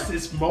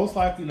 It's most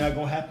likely not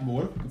gonna happen. But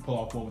what if he can pull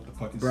off one with the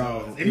fucking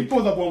Suns? If he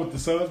pulls off one with the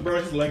Suns,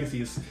 bro, his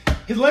legacy is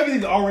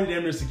already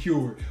damn near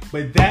secure.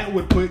 But that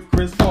would put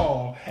Chris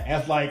Paul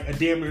as a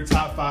damn near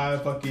top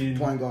 5 fucking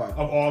point guard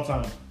of all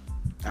time.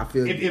 I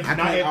feel. I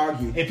can't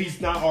argue. If he's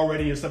not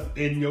already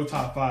in your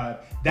top 5,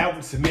 that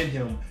would cement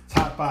him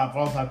top 5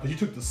 all time because you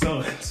took the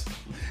Suns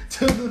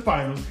to the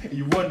finals and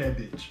you won that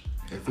bitch.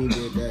 If he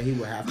did that, he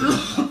would have to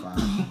be top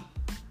 5.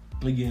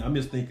 Again, I'm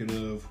just thinking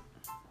of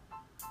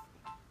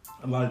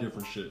a lot of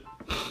different shit.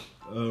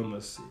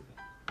 Let's see.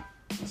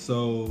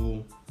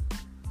 So,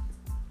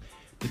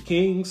 the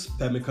Kings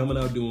have been coming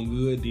out doing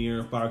good.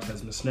 De'Aaron Fox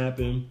has been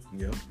snapping.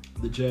 Yep.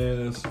 The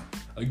Jazz,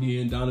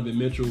 again, Donovan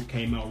Mitchell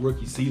came out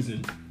rookie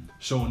season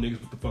showing niggas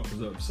what the fuck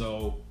was up.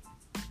 So,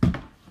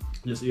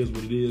 just is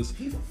what it is.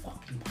 He's a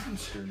fucking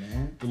monster,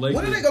 man. The Lakers,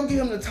 when are they going to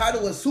give him the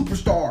title as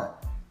superstar?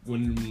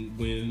 when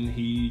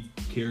he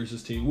carries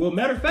his team. Well,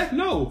 matter of fact,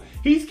 no,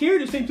 he's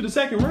carried his team to the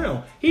second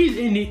round. He's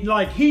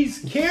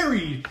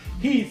carried.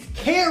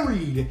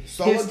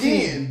 So his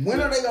again, team. when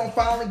are they gonna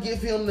finally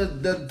give him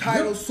the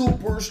title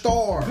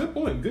superstar? Good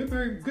point.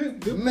 Very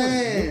good.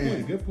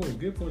 Man.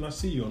 Good point. I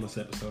see you on this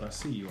episode. I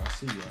see you.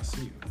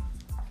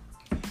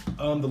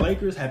 The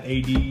Lakers have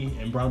AD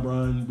and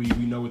Bron. We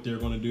know what they're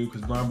going to do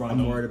because Bron.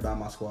 I'm worried about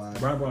my squad.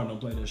 Bron don't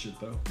play that shit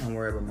though. I'm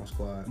worried about my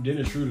squad.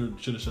 Dennis Schroeder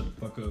should have shut the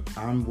fuck up.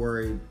 I'm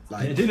worried.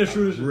 Like Dennis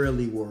Schroeder,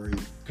 really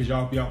worried because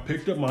y'all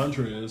picked up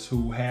Montrez,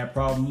 who had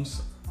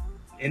problems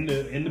in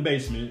the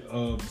basement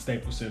of the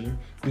Staples Center.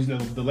 Because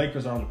the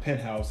Lakers are on the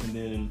penthouse, and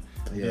then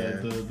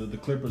the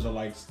Clippers are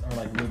like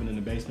living in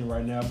the basement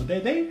right now. But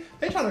they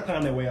trying to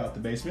climb their way out the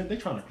basement. They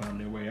trying to climb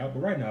their way out. But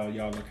right now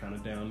y'all are kind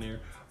of down there.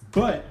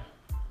 But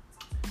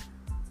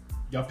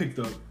y'all picked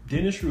up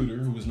Dennis Schroeder,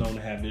 who was known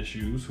to have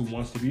issues, who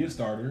wants to be a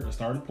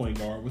starting point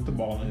guard with the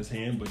ball in his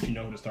hand, but you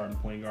know who the starting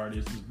point guard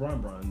is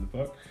Bron, the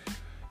fuck.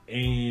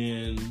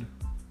 And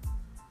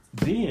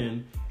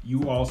then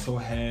you also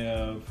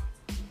have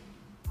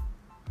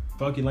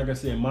fucking, like I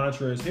said,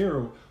 Montrezl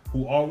Harrell,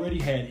 who already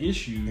had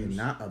issues. and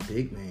not a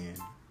big man.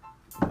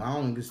 I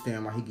don't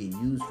understand why he get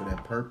used for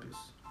that purpose.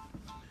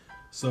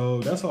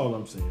 So that's all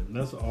I'm saying.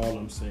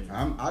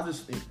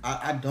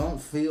 I don't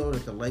feel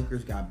that the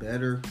Lakers got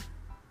better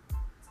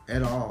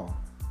at all.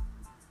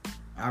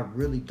 I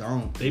really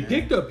don't. They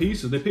picked up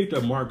pieces. They picked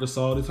up Marc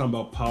Gasol. They're talking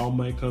about Paul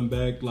might come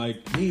back.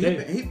 Like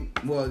They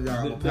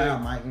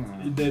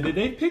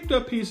picked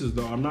up pieces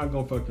though. I'm not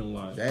gonna fucking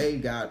lie. They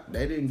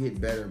didn't get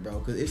better, bro.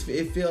 Because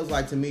it feels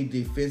like to me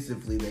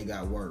defensively they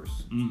got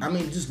worse. I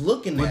mean, just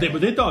looking at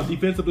but they thought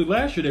defensively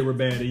last year they were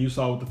bad, and you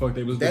saw what the fuck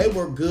they was doing. They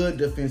were good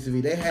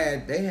defensively. They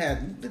had.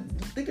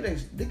 Think of they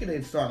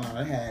starting out.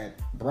 They had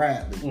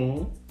Bradley.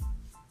 Mm-hmm.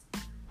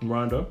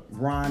 Rondo,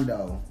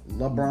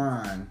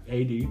 LeBron,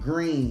 AD,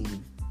 Green,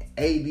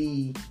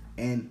 AD,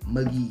 and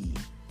McGee.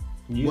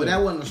 Yeah. Well,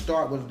 that wasn't the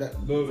start.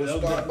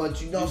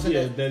 But you know what I'm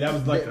saying? Yeah, that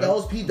was like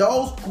those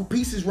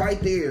pieces right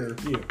there.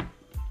 Yeah.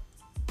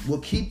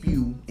 Will keep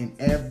you in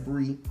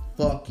every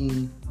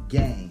fucking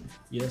game.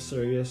 Yes,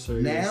 sir.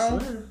 Now,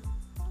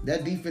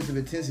 that defensive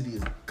intensity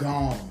is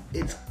gone.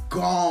 It's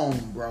gone,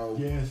 bro.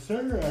 Yes,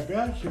 sir. I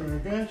got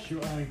you.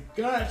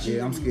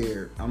 Yeah, I'm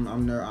scared.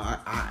 I'm nervous.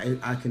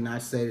 I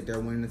cannot say that they're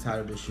winning the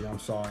title this year. I'm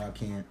sorry, I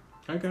can't.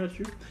 I got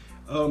you.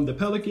 The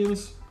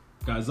Pelicans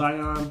got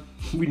Zion.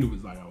 We knew what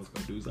Zion was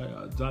gonna do.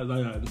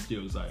 Zion is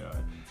still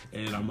Zion,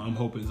 and I'm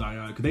hoping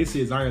Zion, because they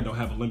said Zion don't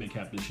have a limit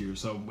cap this year.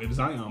 So if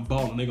Zion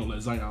balling, they're gonna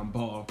let Zion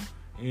ball,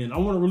 and I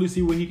want to really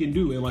see what he can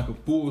do in like a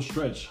full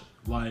stretch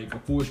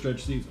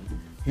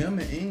season. Him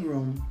and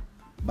Ingram.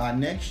 By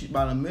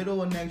the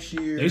middle of next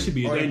year, they should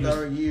be or a dangerous,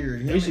 the third year,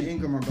 him and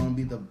Ingram are going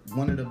to be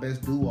one of the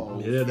best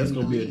duos. Yeah, that's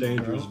going to be a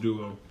dangerous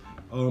duo.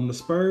 The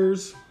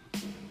Spurs,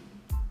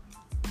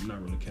 I'm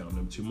not really counting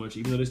them too much,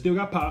 even though they still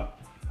got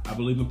Pop. I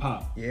believe in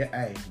Pop.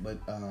 Yeah, but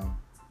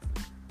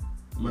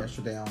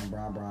yesterday on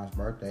Bron's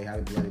birthday,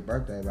 happy belated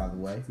birthday, by the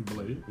way.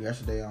 Belated.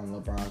 Yesterday on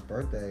LeBron's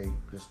birthday,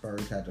 the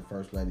Spurs had the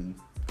first lady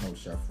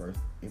coach their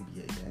first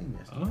NBA game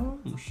yesterday. Oh,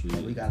 shit.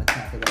 So we got to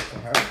clap it up for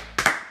her.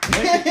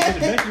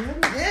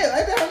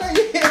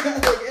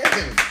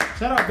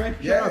 Shout out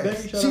Becky.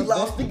 She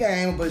lost the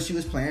game, but she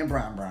was playing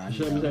Bron.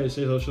 Shout out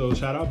Becky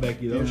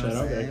though. Shout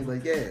out Becky.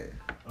 But yeah.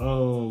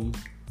 And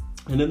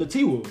then the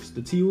T-Wolves.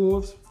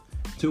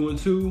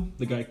 2-2.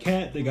 They got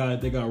Cat. They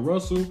got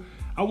Russell.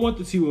 I want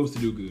the T-Wolves to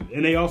do good,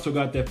 and they also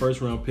got that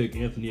first round pick,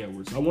 Anthony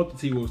Edwards. I want the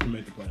T-Wolves to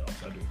make the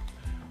playoffs. I do.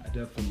 I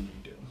definitely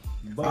do.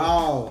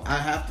 But, I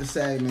have to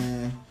say,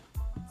 man,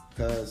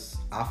 because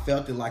I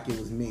felt it like it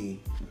was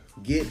me.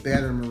 Get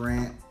better,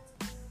 Morant.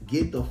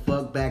 Get the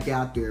fuck back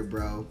out there,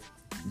 bro.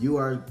 You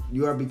are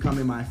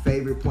becoming my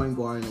favorite point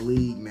guard in the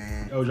league,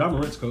 man. Oh, Ja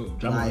Morant's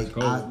cold.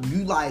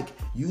 You like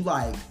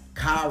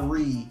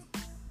Kyrie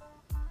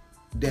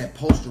that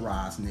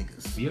posterized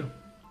niggas. Yeah.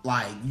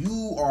 Like,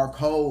 you are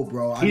cold,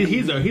 bro.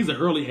 He's an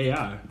early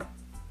AI.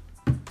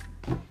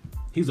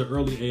 He's an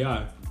early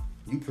AI.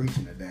 You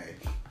preaching today.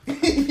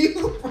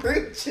 You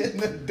preaching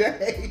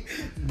today,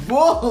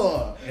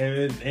 boy.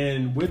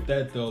 And with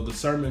that though, the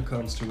sermon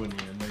comes to an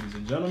end, ladies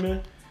and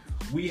gentlemen.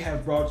 We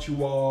have brought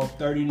you all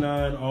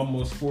 39,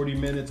 almost 40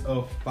 minutes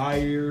of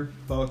fire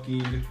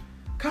fucking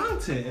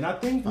content, and I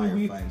think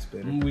we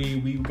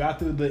got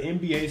through the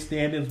NBA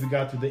standings, we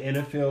got through the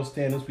NFL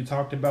standings, we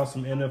talked about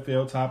some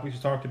NFL topics,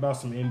 we talked about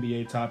some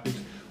NBA topics.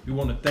 We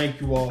want to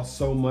thank you all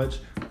so much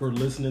for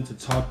listening to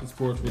Talking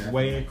Sports with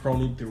Way and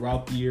Croney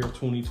throughout the year of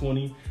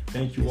 2020.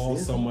 Thank you all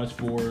so much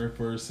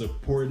for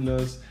supporting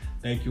us.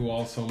 Thank you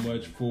all so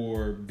much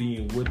for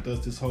being with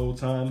us this whole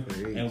time.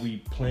 Please. And we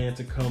plan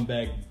to come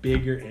back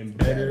bigger and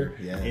better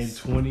in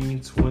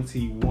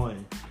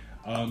 2021.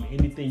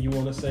 Anything you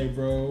want to say,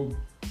 bro,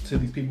 to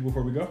these people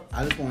before we go?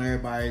 I just want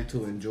everybody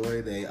to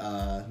enjoy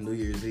their New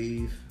Year's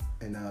Eve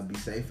and be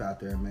safe out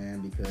there,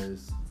 man,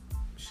 because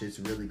shit's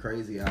really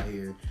crazy out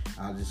here.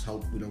 I just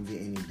hope we don't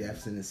get any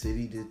deaths in the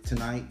city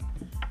tonight.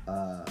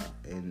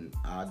 And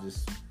I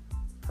just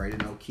pray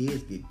that no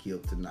kids get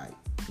killed tonight.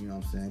 You know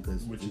what I'm saying?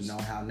 Because we know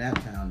how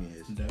Naptown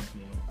is.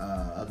 Definitely.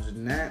 Other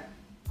than that,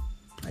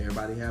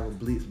 everybody have a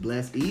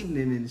blessed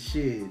evening and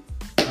shit.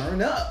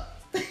 Turn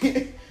up.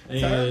 Turn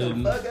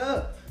the fuck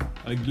up.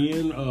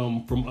 Again,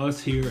 from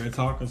us here at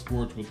Talking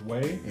Sports with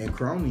Way and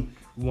Croney,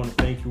 we want to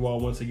thank you all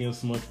once again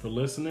so much for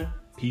listening.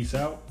 Peace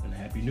out and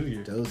Happy New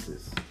Year.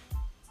 Doses.